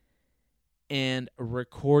car, and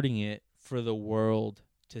recording it for the world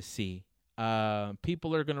to see.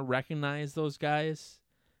 People are going to recognize those guys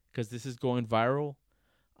because this is going viral.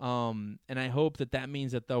 And I hope that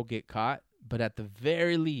means that they'll get caught. But at the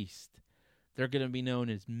very least, they're going to be known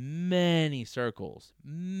as many circles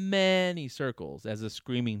as the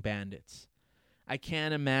Screaming Bandits. I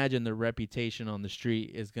can't imagine the reputation on the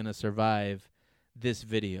street is going to survive this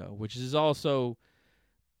video, which is also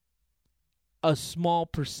a small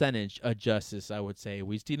percentage of justice, I would say.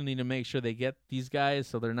 We still need to make sure they get these guys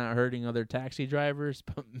so they're not hurting other taxi drivers.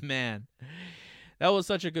 But, man, that was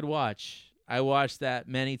such a good watch. I watched that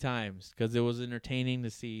many times because it was entertaining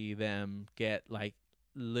to see them get,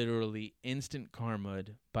 literally instant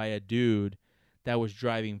karma'd by a dude that was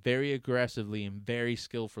driving very aggressively and very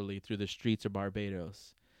skillfully through the streets of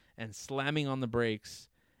Barbados and slamming on the brakes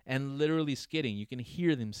and literally skidding. You can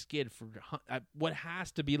hear them skid for what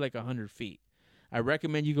has to be 100 feet. I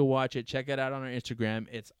recommend you go watch it. Check it out on our Instagram.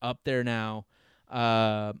 It's up there now.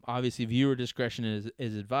 Obviously, viewer discretion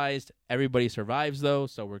is advised. Everybody survives, though,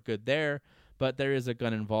 so we're good there. But there is a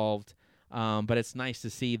gun involved. But it's nice to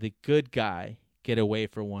see the good guy get away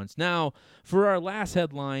for once. Now, for our last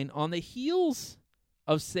headline, on the heels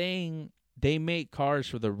of saying they make cars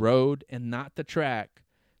for the road and not the track,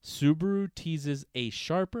 Subaru teases a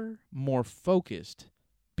sharper, more focused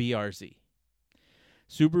BRZ.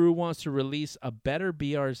 Subaru wants to release a better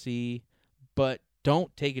BRZ, but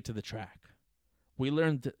don't take it to the track. We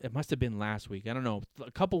learned, it must have been last week, I don't know,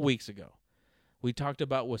 a couple weeks ago. We talked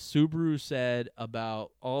about what Subaru said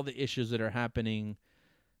about all the issues that are happening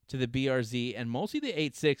to the BRZ, and mostly the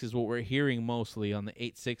 8.6 is what we're hearing mostly on the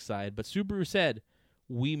 8.6 side. But Subaru said,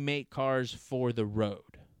 we make cars for the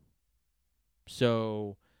road.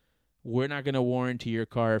 So we're not going to warranty your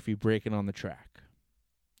car if you break it on the track.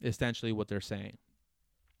 Essentially what they're saying.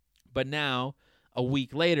 But now, a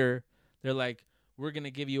week later, they're like, we're going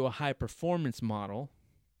to give you a high-performance model,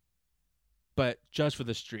 but just for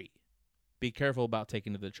the street. Be careful about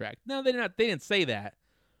taking it to the track. No, they didn't say that.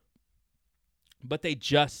 But they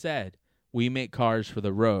just said, we make cars for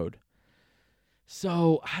the road.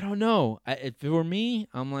 So, I don't know. If it were me,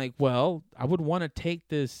 I'm like, well, I would want to take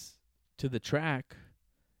this to the track.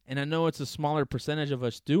 And I know it's a smaller percentage of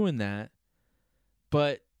us doing that.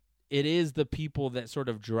 But it is the people that sort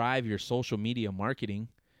of drive your social media marketing,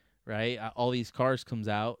 right? All these cars comes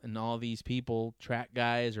out, and all these people, track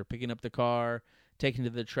guys, are picking up the car, taking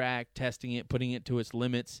it to the track, testing it, putting it to its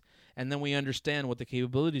limits, and then we understand what the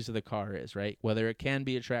capabilities of the car is, right? Whether it can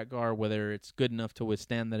be a track car, whether it's good enough to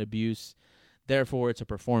withstand that abuse. Therefore, it's a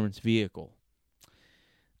performance vehicle.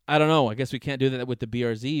 I don't know. I guess we can't do that with the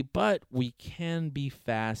BRZ, but we can be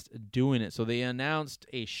fast doing it. So they announced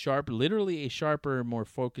literally a sharper, more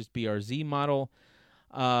focused BRZ model,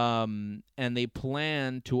 and they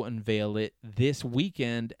plan to unveil it this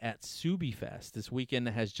weekend at SubiFest. This weekend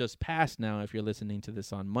has just passed now if you're listening to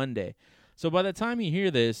this on Monday. So by the time you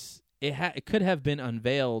hear this, it could have been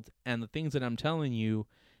unveiled, and the things that I'm telling you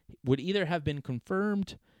would either have been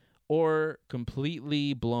confirmed or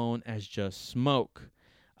completely blown as just smoke.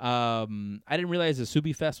 I didn't realize the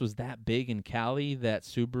SubiFest was that big in Cali that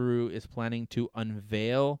Subaru is planning to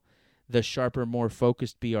unveil the sharper, more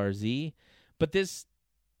focused BRZ. But this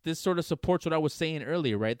sort of supports what I was saying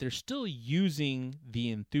earlier, right? They're still using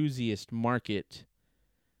the enthusiast market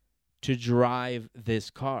to drive this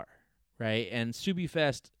car, right? And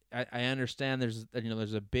SubiFest, I understand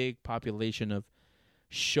there's a big population of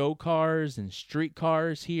show cars and street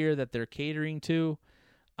cars here that they're catering to.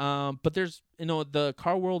 But there's, the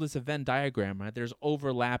car world is a Venn diagram, right? There's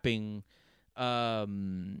overlapping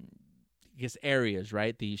guess, areas,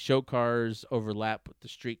 right? The show cars overlap with the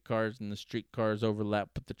street cars, and the street cars overlap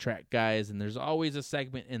with the track guys, and there's always a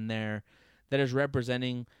segment in there that is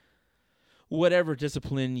representing whatever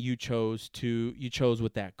discipline you chose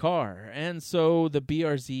with that car. And so the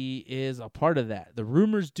BRZ is a part of that. The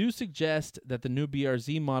rumors do suggest that the new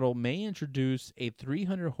BRZ model may introduce a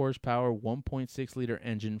 300 horsepower 1.6 liter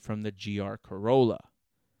engine from the GR Corolla.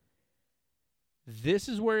 This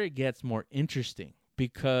is where it gets more interesting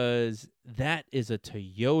because that is a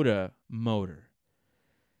Toyota motor.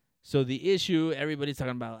 So the issue everybody's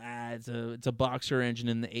talking about, it's a boxer engine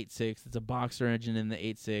in the 8.6. It's a boxer engine in the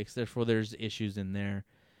 8.6. Therefore, there's issues in there.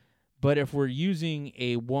 But if we're using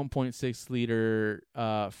a 1.6 liter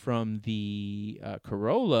from the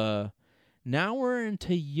Corolla, now we're in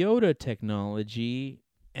Toyota technology,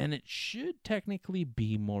 and it should technically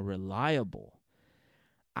be more reliable.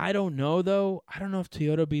 I don't know, though. I don't know if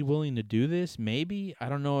Toyota would be willing to do this. Maybe. I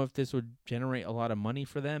don't know if this would generate a lot of money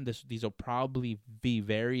for them. These will probably be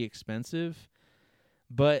very expensive.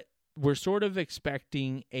 But we're sort of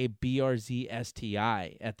expecting a BRZ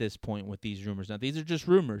STI at this point with these rumors. Now, these are just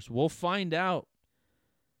rumors. We'll find out.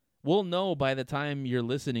 We'll know by the time you're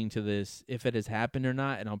listening to this if it has happened or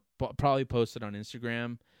not. And I'll probably post it on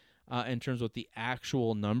Instagram in terms of what the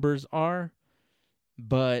actual numbers are.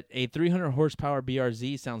 But a 300 horsepower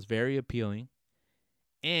BRZ sounds very appealing.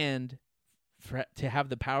 And to have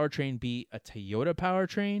the powertrain be a Toyota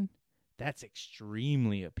powertrain, that's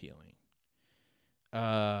extremely appealing.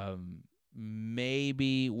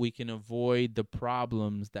 Maybe we can avoid the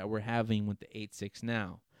problems that we're having with the 8.6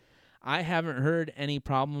 now. I haven't heard any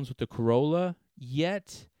problems with the Corolla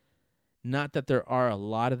yet. Not that there are a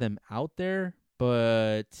lot of them out there,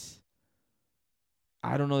 but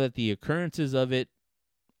I don't know that the occurrences of it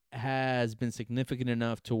has been significant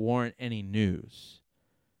enough to warrant any news.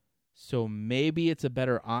 So maybe it's a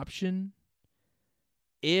better option.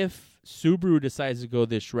 If Subaru decides to go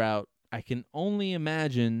this route, I can only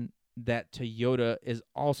imagine that Toyota is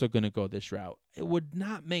also going to go this route. It would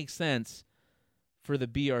not make sense for the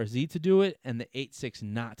BRZ to do it and the 8.6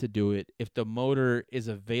 not to do it if the motor is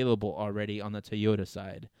available already on the Toyota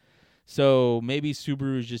side. So maybe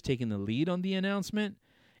Subaru is just taking the lead on the announcement.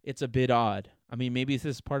 It's a bit odd. I mean, maybe this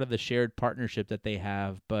is part of the shared partnership that they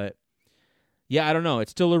have, but yeah, I don't know.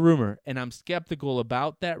 It's still a rumor, and I'm skeptical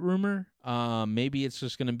about that rumor. Maybe it's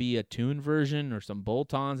just going to be a tuned version or some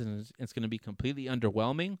bolt-ons, and it's going to be completely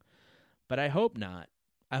underwhelming, but I hope not.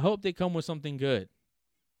 I hope they come with something good.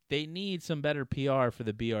 They need some better PR for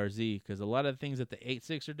the BRZ because a lot of the things that the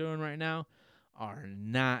 8.6 are doing right now are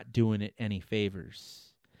not doing it any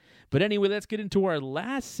favors. But anyway, let's get into our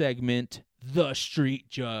last segment, The Street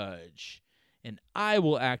Judge. And I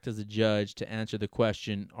will act as a judge to answer the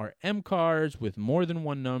question, are M cars with more than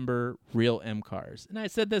one number real M cars? And I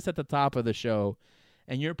said this at the top of the show,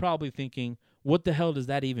 and you're probably thinking, what the hell does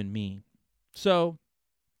that even mean? So,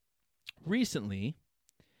 recently,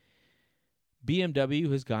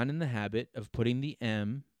 BMW has gone in the habit of putting the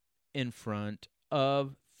M in front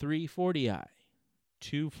of 340i,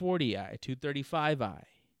 240i, 235i.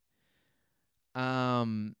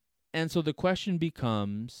 And so the question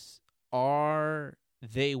becomes, are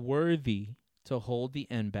they worthy to hold the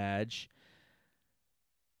N badge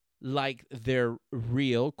like their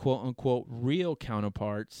real, quote-unquote, real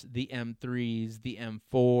counterparts, the M3s, the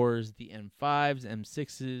M4s, the M5s,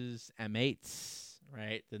 M6s, M8s,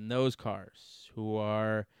 right? Then those cars who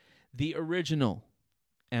are the original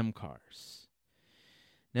M cars.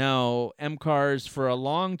 Now, M cars for a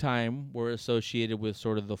long time were associated with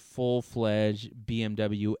sort of the full-fledged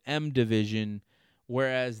BMW M division,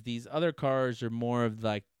 whereas these other cars are more of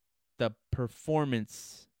like the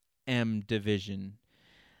performance M division,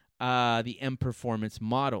 the M performance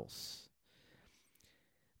models.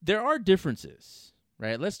 There are differences,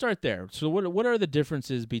 right? Let's start there. So what are the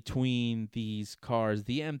differences between these cars,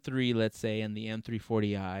 the M3, let's say, and the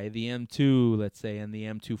M340i, the M2, let's say, and the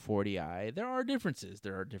M240i? There are differences.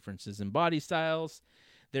 There are differences in body styles.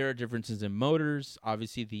 There are differences in motors.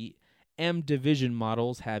 Obviously, the M division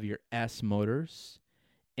models have your S motors,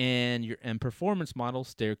 and your M performance models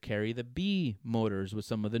still carry the B motors with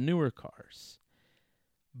some of the newer cars.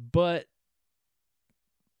 But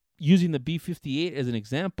using the B58 as an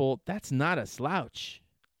example, that's not a slouch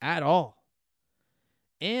at all.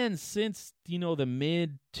 And since, the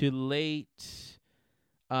mid to late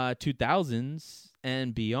 2000s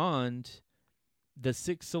and beyond, the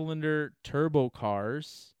six-cylinder turbo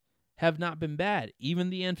cars have not been bad. Even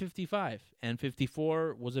the N55.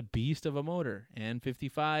 N54 was a beast of a motor.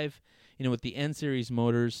 N55, with the N-Series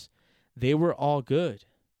motors, they were all good.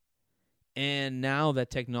 And now that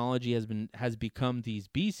technology has become these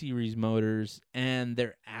B series motors, and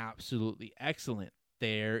they're absolutely excellent.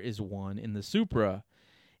 There is one in the Supra,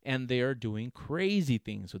 and they are doing crazy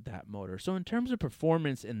things with that motor. So in terms of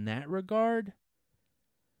performance in that regard,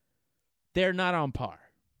 they're not on par,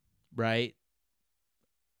 right?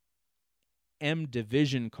 M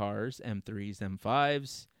division cars, M3s,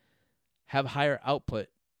 M5s, have higher output,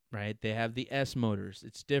 right? They have the S motors.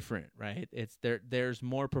 It's different, right? There's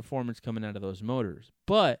more performance coming out of those motors.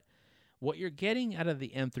 But what you're getting out of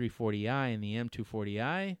the M340i and the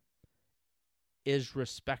M240i is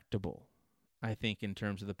respectable, I think, in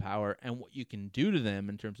terms of the power and what you can do to them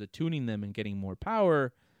in terms of tuning them and getting more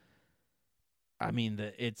power. I mean,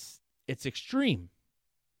 it's extreme.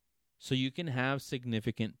 So you can have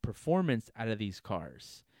significant performance out of these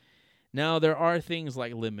cars. Now, there are things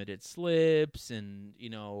like limited slips and,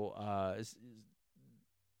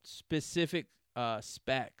 specific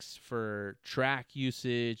specs for track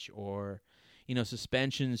usage or,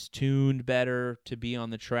 suspensions tuned better to be on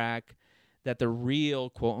the track that the real,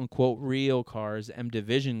 quote-unquote, real cars, M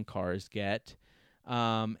Division cars get.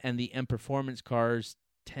 And the M Performance cars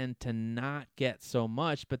tend to not get so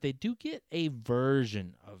much, but they do get a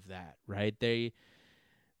version of that, right?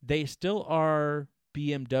 They still are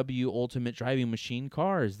BMW Ultimate Driving Machine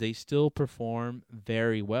cars. They still perform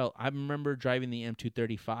very well. I remember driving the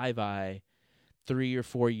M235i 3 or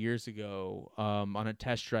 4 years ago on a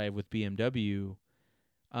test drive with BMW,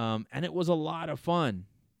 and it was a lot of fun.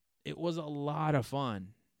 It was a lot of fun.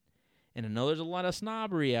 And I know there's a lot of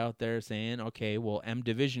snobbery out there saying, okay, well, M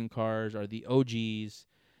Division cars are the OGs,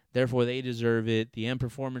 therefore they deserve it. The M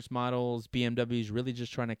Performance models, BMW is really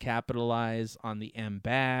just trying to capitalize on the M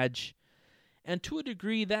badge. And to a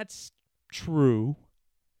degree, that's true.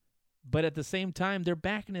 But at the same time, they're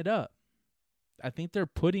backing it up. I think they're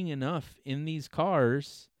putting enough in these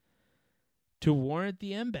cars to warrant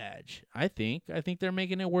the M badge. I think they're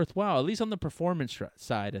making it worthwhile, at least on the performance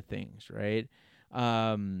side of things, right?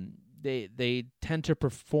 They tend to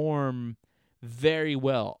perform very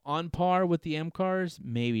well. On par with the M cars,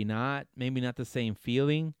 maybe not. Maybe not the same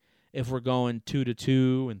feeling if we're going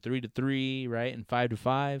 2-2 and 3-3, right, and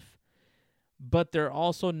 5-5. But they're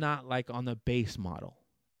also not like on the base model.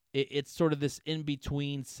 It's sort of this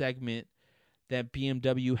in-between segment that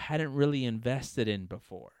BMW hadn't really invested in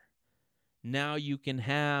before. Now you can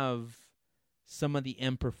have some of the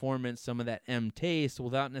M Performance, some of that M taste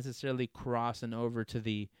without necessarily crossing over to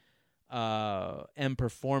the M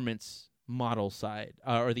Performance model side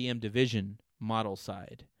or the M Division model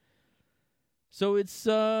side. So it's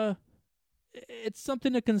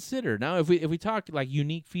something to consider. Now, if we talk like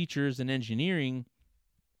unique features and engineering,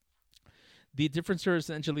 the differences are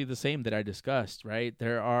essentially the same that I discussed, right?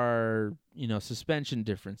 There are, suspension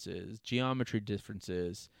differences, geometry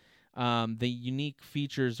differences. The unique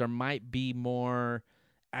features might be more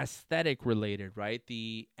aesthetic related, right?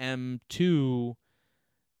 The M2,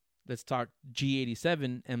 let's talk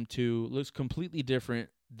G87 M2, looks completely different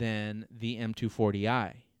than the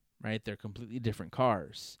M240i, right? They're completely different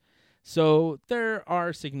cars. So there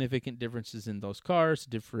are significant differences in those cars to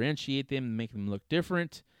differentiate them and make them look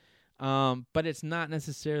different. But it's not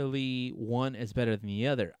necessarily one is better than the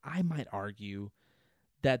other. I might argue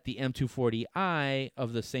that the M240i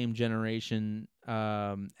of the same generation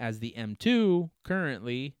as the M2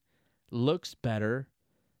 currently looks better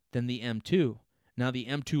than the M2. Now, the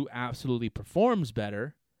M2 absolutely performs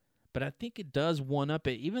better, but I think it does one-up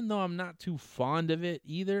it. Even though I'm not too fond of it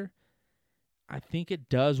either, I think it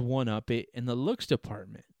does one-up it in the looks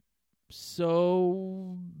department.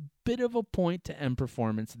 So, bit of a point to M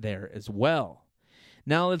Performance there as well.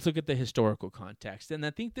 Now let's look at the historical context. And I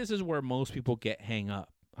think this is where most people get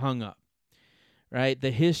hung up, right?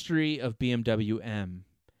 The history of BMW M.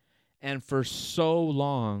 And for so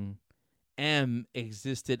long, M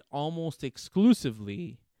existed almost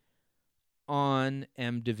exclusively on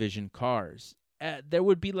M Division cars. There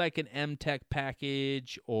would be like an M Tech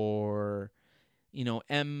package or,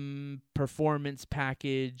 M Performance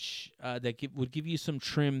package that would give you some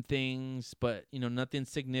trim things, but, nothing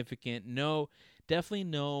significant. Definitely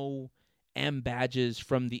no M badges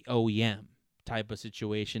from the OEM type of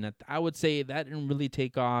situation. I would say that didn't really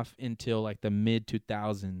take off until like the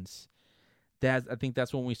mid-2000s. I think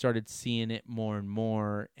that's when we started seeing it more and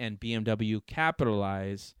more, and BMW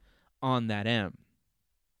capitalize on that M.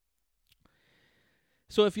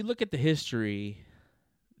 So if you look at the history,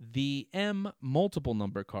 the M multiple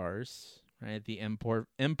number cars, right, the M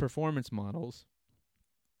Performance models,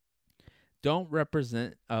 don't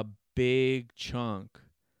represent a big chunk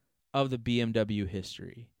of the BMW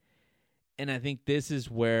history. And I think this is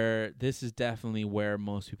definitely where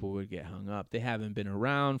most people would get hung up. They haven't been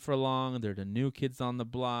around for long. They're the new kids on the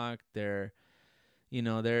block. They're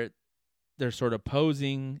sort of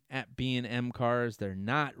posing at being M cars. They're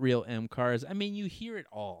not real M cars. I mean, you hear it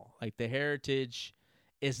all. Like, the heritage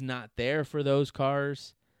is not there for those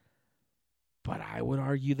cars. But I would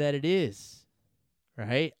argue that it is.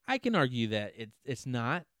 Right? I can argue that it's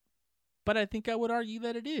not. But I think I would argue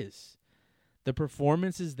that it is. The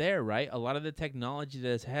performance is there, right? A lot of the technology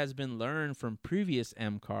that has been learned from previous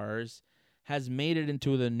M cars has made it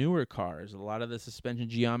into the newer cars. A lot of the suspension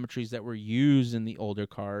geometries that were used in the older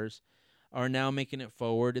cars are now making it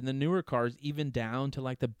forward in the newer cars, even down to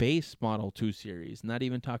like the base Model 2 series, not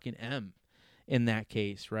even talking M in that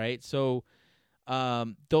case, right? So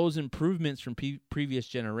those improvements from previous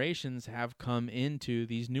generations have come into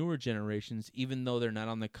these newer generations, even though they're not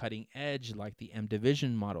on the cutting edge like the M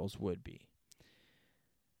Division models would be.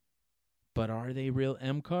 But are they real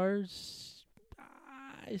M cars?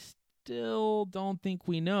 I still don't think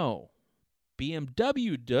we know.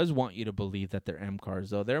 BMW does want you to believe that they're M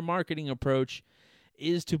cars, though. Their marketing approach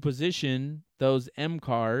is to position those M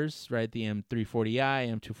cars, right, the M340i,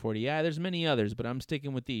 M240i, there's many others, but I'm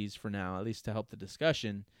sticking with these for now, at least to help the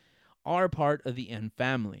discussion, are part of the M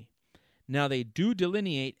family. Now, they do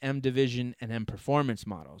delineate M Division and M Performance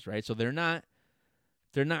models, right? So they're not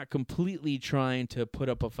completely trying to put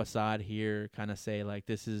up a facade here, kind of say like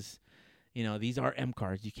this is, these are M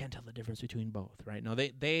cars. You can't tell the difference between both, right? No,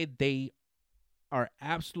 they are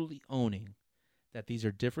absolutely owning that these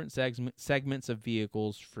are different segments of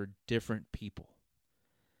vehicles for different people.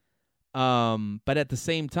 But at the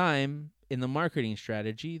same time, in the marketing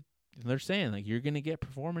strategy, they're saying like you're going to get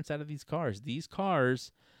performance out of these cars. These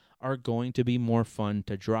cars are going to be more fun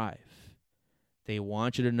to drive. They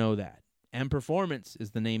want you to know that. M Performance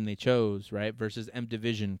is the name they chose, right? Versus M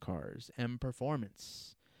Division cars. M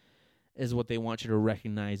Performance is what they want you to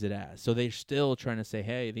recognize it as. So they're still trying to say,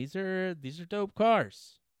 hey, these are dope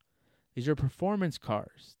cars. These are performance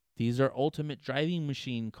cars. These are ultimate driving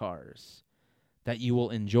machine cars that you will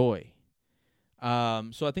enjoy.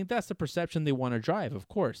 So I think that's the perception they want to drive. Of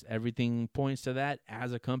course, everything points to that.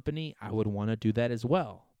 As a company, I would want to do that as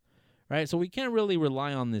well, right? So we can't really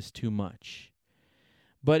rely on this too much.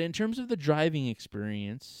 But in terms of the driving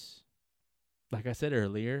experience, like I said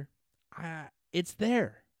earlier, it's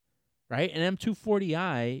there, right? An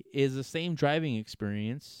M240i is the same driving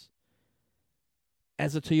experience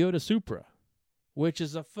as a Toyota Supra, which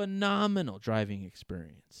is a phenomenal driving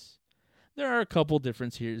experience. There are a couple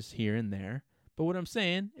differences here and there, but what I'm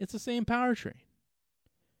saying, it's the same powertrain.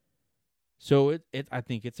 So I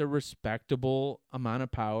think it's a respectable amount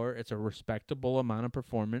of power. It's a respectable amount of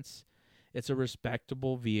performance. It's a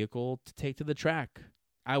respectable vehicle to take to the track,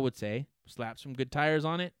 I would say. Slap some good tires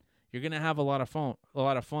on it. You're going to have a lot of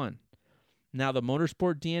fun. Now, the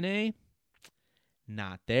motorsport DNA,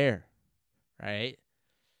 not there, right?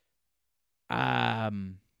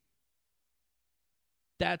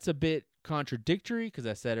 That's a bit contradictory because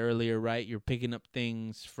I said earlier, right, you're picking up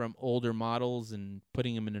things from older models and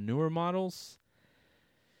putting them into newer models.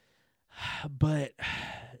 But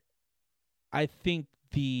I think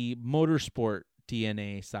the motorsport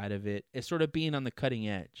DNA side of it is sort of being on the cutting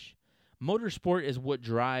edge. Motorsport is what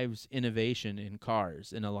drives innovation in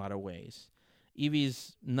cars in a lot of ways,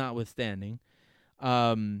 EVs notwithstanding.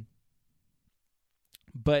 But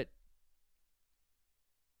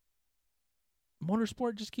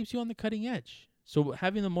motorsport just keeps you on the cutting edge. So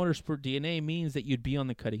having the motorsport DNA means that you'd be on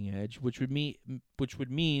the cutting edge, which would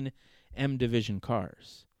mean M Division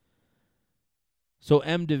cars. So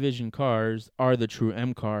M Division cars are the true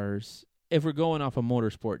M cars if we're going off of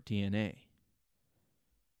motorsport DNA.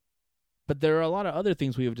 But there are a lot of other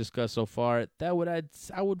things we have discussed so far that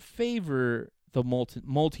I would favor the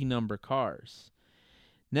multi-number cars.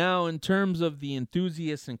 Now, in terms of the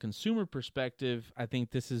enthusiast and consumer perspective, I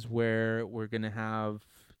think this is where we're going to have,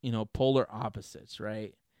 polar opposites,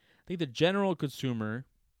 right? I think the general consumer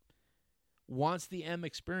wants the M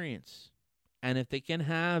experience. And if they can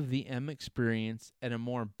have the M experience in a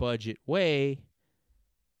more budget way,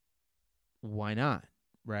 why not,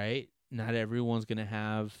 right? Not everyone's going to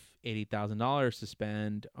have $80,000 to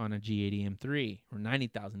spend on a G80 M3 or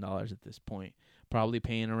 $90,000 at this point. Probably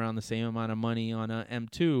paying around the same amount of money on a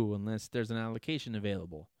M2 unless there's an allocation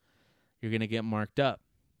available. You're going to get marked up.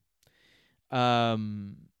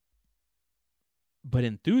 But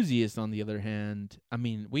enthusiasts, on the other hand, I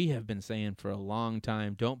mean, we have been saying for a long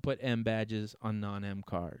time, don't put M badges on non-M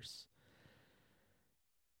cars.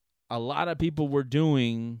 A lot of people were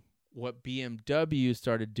doing what BMW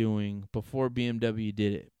started doing before BMW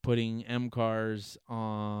did it, putting M cars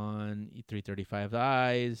on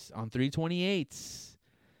 335i's, on 328s.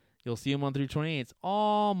 You'll see them on 328s,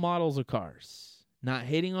 all models of cars. Not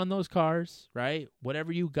hating on those cars, right?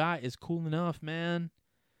 Whatever you got is cool enough, man.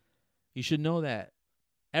 You should know that.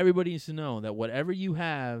 Everybody needs to know that whatever you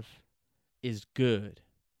have is good.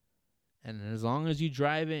 And as long as you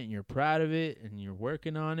drive it and you're proud of it and you're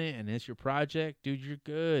working on it and it's your project, dude, you're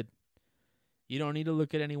good. You don't need to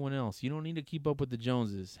look at anyone else. You don't need to keep up with the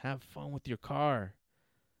Joneses. Have fun with your car.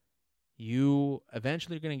 You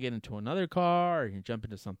eventually are going to get into another car or you jump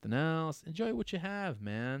into something else. Enjoy what you have,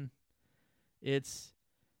 man.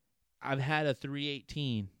 I've had a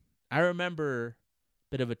 318. I remember,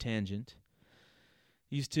 bit of a tangent,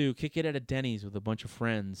 used to kick it at a Denny's with a bunch of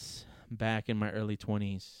friends back in my early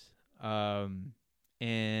 20s. And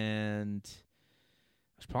I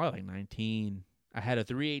was probably like 19. I had a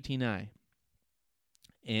 318i.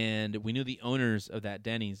 And we knew the owners of that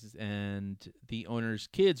Denny's, and the owners'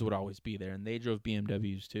 kids would always be there, and they drove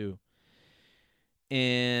BMWs too.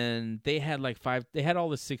 And they had all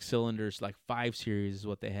the 6 cylinders, like 5 series is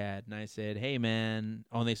what they had. And I said, hey, man.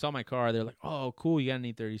 Oh, and they saw my car. They're like, oh, cool, you got an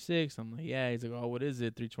E36? I'm like, yeah. He's like, oh, what is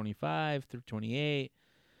it, 325, 328?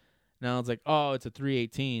 Now it's like, oh, it's a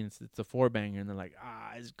 318. It's a 4-banger. And they're like,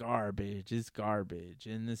 it's garbage. It's garbage.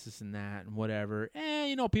 And this and that and whatever.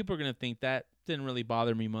 People are going to think that. Didn't really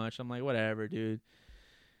bother me much. I'm like, whatever, dude.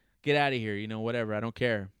 Get out of here. Whatever. I don't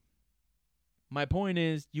care. My point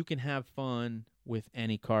is, you can have fun with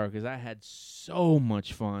any car because I had so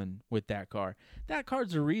much fun with that car. That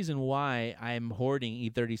car's the reason why I'm hoarding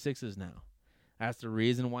E36s now. That's the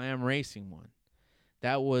reason why I'm racing one.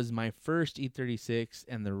 That was my first E36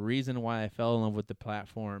 and the reason why I fell in love with the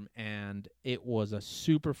platform, and it was a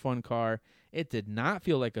super fun car. It did not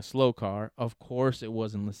feel like a slow car. Of course, it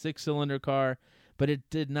wasn't a 6-cylinder car, but it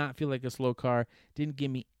did not feel like a slow car. Didn't give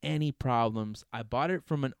me any problems. I bought it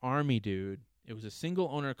from an Army dude. It was a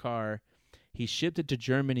single-owner car. He shipped it to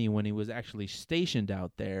Germany when he was actually stationed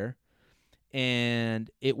out there, and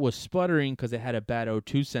it was sputtering because it had a bad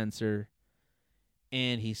O2 sensor.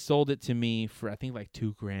 And he sold it to me for, I think, like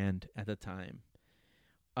 $2,000 at the time.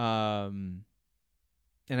 And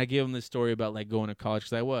I gave him this story about like going to college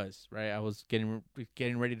because I was getting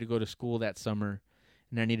ready to go to school that summer,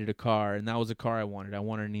 and I needed a car, and that was a car I wanted. I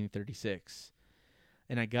wanted an E36,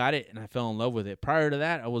 and I got it, and I fell in love with it. Prior to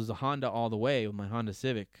that, I was a Honda all the way with my Honda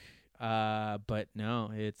Civic, but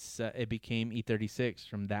no, it became E36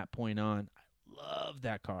 from that point on. I love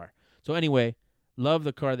that car. So anyway. Love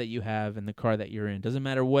the car that you have and the car that you're in. Doesn't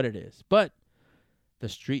matter what it is. But the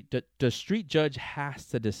street judge has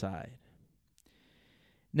to decide.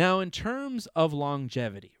 Now, in terms of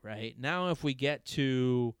longevity, right? Now, if we get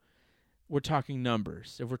to, we're talking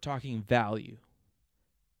numbers. If we're talking value,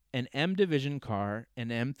 an M Division car, an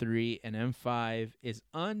M3, an M5 is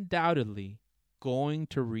undoubtedly going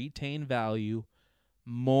to retain value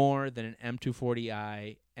more than an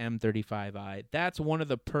M240i, M35i. That's one of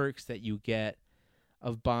the perks that you get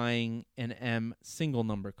of buying an M single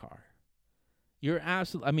number car. You're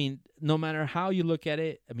no matter how you look at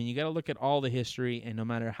it, you got to look at all the history, and no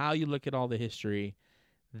matter how you look at all the history,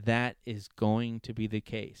 that is going to be the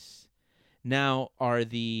case. Now, are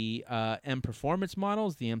the M Performance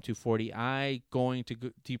models, the M240i, going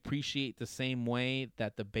to depreciate the same way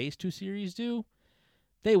that the base 2 Series do?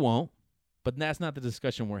 They won't, but that's not the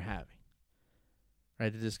discussion we're having.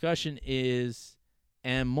 Right? The discussion is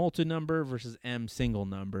M multi-number versus M single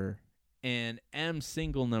number, and M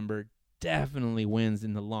single number definitely wins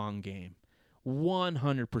in the long game.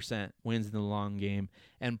 100% wins in the long game,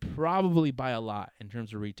 and probably by a lot in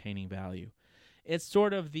terms of retaining value. It's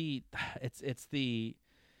sort of the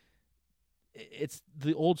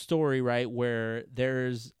old story, right, where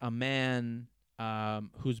there's a man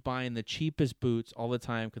who's buying the cheapest boots all the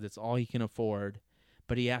time because it's all he can afford,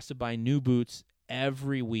 but he has to buy new boots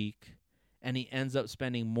every week, and he ends up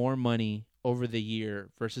spending more money over the year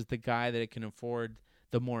versus the guy that can afford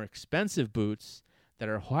the more expensive boots that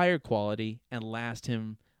are higher quality and last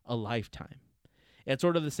him a lifetime. It's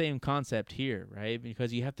sort of the same concept here, right?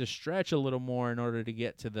 Because you have to stretch a little more in order to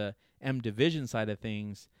get to the M Division side of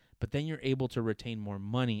things, but then you're able to retain more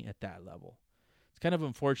money at that level. It's kind of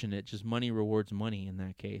unfortunate, just money rewards money in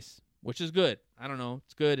that case, which is good. I don't know.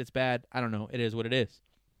 It's good, it's bad. I don't know. It is what it is.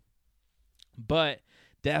 But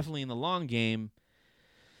definitely in the long game,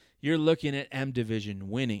 you're looking at M Division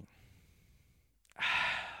winning.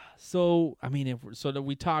 So,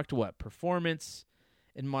 we talked what? Performance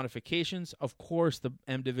and modifications. Of course, the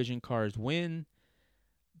M Division cars win.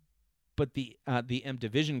 but the M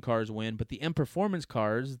Division cars win. But the M Performance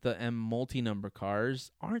cars, the M multi-number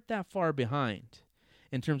cars, aren't that far behind.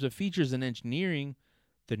 In terms of features and engineering,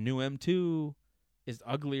 the new M2 is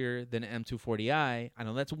uglier than M240i. I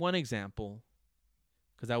know that's one example,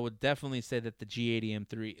 because I would definitely say that the G80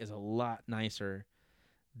 M3 is a lot nicer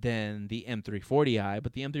than the M340i,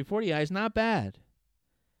 but the M340i is not bad.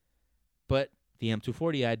 But the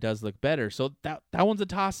M240i does look better. So that one's a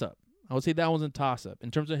toss-up. I would say that one's a toss-up.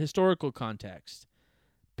 In terms of historical context,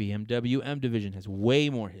 BMW M Division has way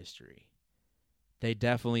more history. They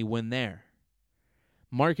definitely win there.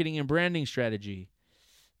 Marketing and branding strategy.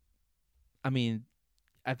 I mean,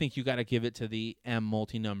 I think you got to give it to the M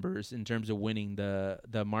multi-numbers in terms of winning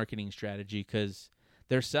the marketing strategy, because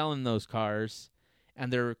they're selling those cars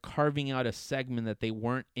and they're carving out a segment that they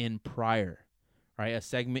weren't in prior, right? A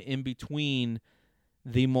segment in between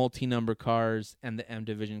the multi-number cars and the M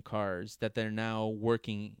Division cars that they're now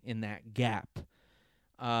working in that gap,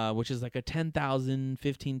 which is like a $10,000,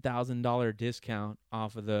 $15,000 discount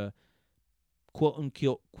off of the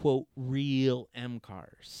quote-unquote quote real M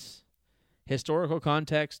cars. Historical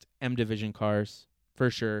context, M Division cars, for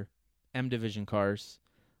sure. M Division cars,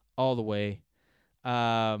 all the way.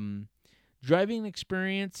 Driving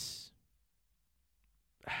experience,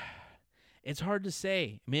 it's hard to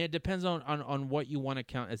say. I mean, it depends on what you want to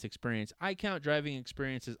count as experience. I count driving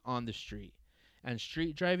experiences on the street. And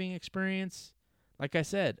street driving experience, like I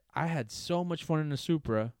said, I had so much fun in the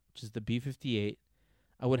Supra, which is the B58.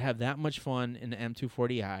 I would have that much fun in the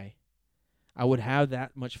M240i. I would have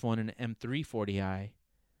that much fun in the M340i.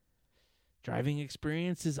 Driving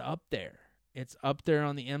experience is up there. It's up there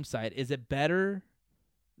on the M side. Is it better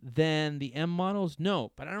than the M models?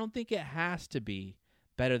 No, but I don't think it has to be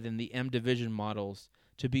better than the M Division models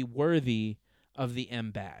to be worthy of the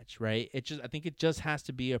M badge, right? I think it just has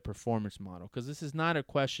to be a performance model, because this is not a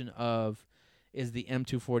question of is the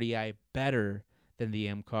M240i better than the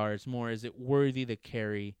M car. It's more, is it worthy to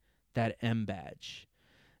carry that M badge?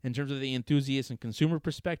 In terms of the enthusiast and consumer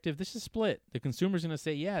perspective, this is split. The consumer's going to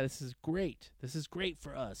say, yeah, this is great. This is great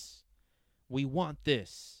for us. We want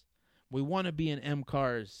this. We want to be in M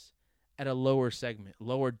cars at a lower segment,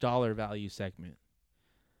 lower dollar value segment.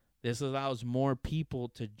 This allows more people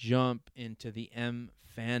to jump into the M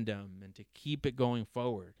fandom and to keep it going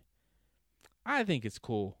forward. I think it's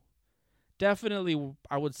cool. Definitely,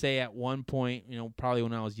 I would say at one point, probably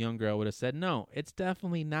when I was younger, I would have said, no, it's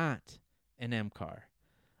definitely not an M car.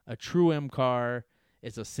 A true M car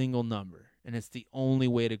is a single number, and it's the only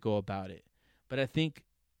way to go about it. But I think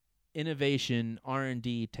innovation,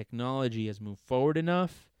 R&D, technology has moved forward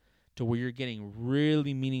enough to where you're getting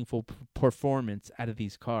really meaningful performance out of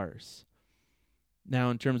these cars. Now,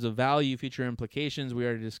 in terms of value, feature implications, we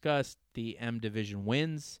already discussed the M Division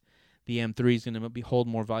wins. The M3 is going to hold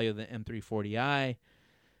more value than the M340i,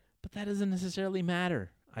 but that doesn't necessarily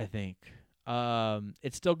matter, I think.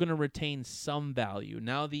 It's still going to retain some value.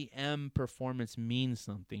 Now the M performance means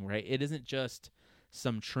something, right? It isn't just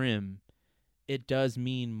some trim. It does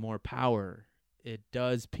mean more power. It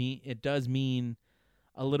does mean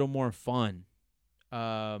a little more fun,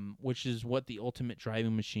 which is what the ultimate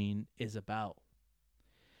driving machine is about.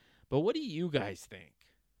 But what do you guys think?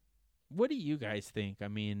 What do you guys think? I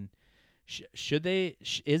mean, should they?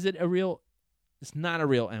 Is it a real? It's not a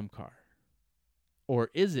real M car. Or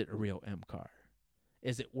is it a real M car?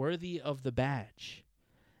 Is it worthy of the badge?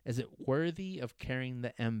 Is it worthy of carrying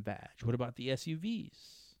the M badge? What about the SUVs?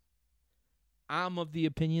 I'm of the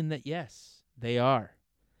opinion that yes, they are,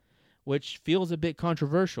 which feels a bit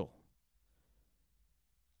controversial,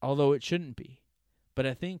 although it shouldn't be. But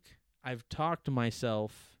I think I've talked to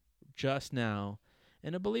myself just now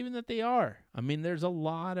into believing that they are. I mean, there's a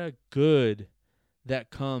lot of good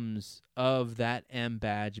that comes of that M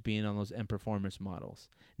badge being on those M performance models.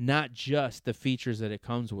 Not just the features that it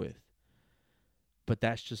comes with. But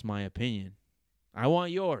that's just my opinion. I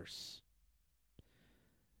want yours.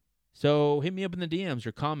 So hit me up in the DMs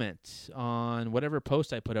or comment on whatever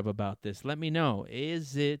post I put up about this. Let me know.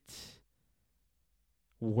 Is it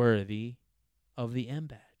worthy of the M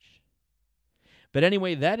badge? But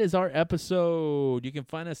anyway, that is our episode. You can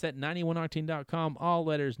find us at 91octane.com. All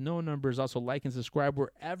letters, no numbers. Also, like and subscribe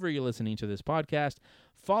wherever you're listening to this podcast.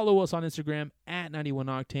 Follow us on Instagram at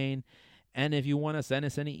 91octane. And if you want to send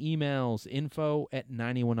us any emails,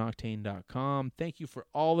 info@91octane.com. Thank you for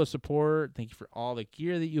all the support. Thank you for all the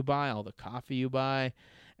gear that you buy, all the coffee you buy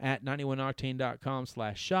at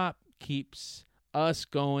 91octane.com/shop. Keeps us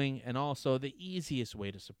going, and also the easiest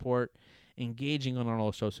way to support engaging on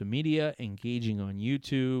all social media, engaging on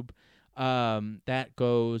YouTube, That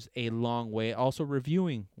goes a long way. Also,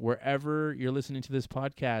 reviewing wherever you're listening to this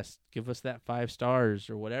podcast. Give us that 5 stars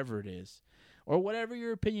or whatever it is, or whatever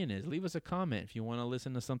your opinion is. Leave us a comment if you want to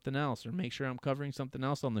listen to something else, or make sure I'm covering something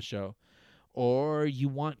else on the show, or you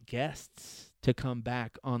want guests to come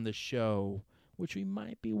back on the show, which we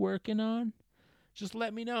might be working on. Just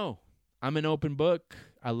let me know. I'm an open book.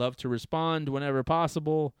 I love to respond whenever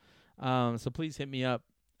possible. So please hit me up.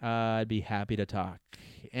 I'd be happy to talk.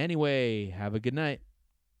 Anyway, have a good night.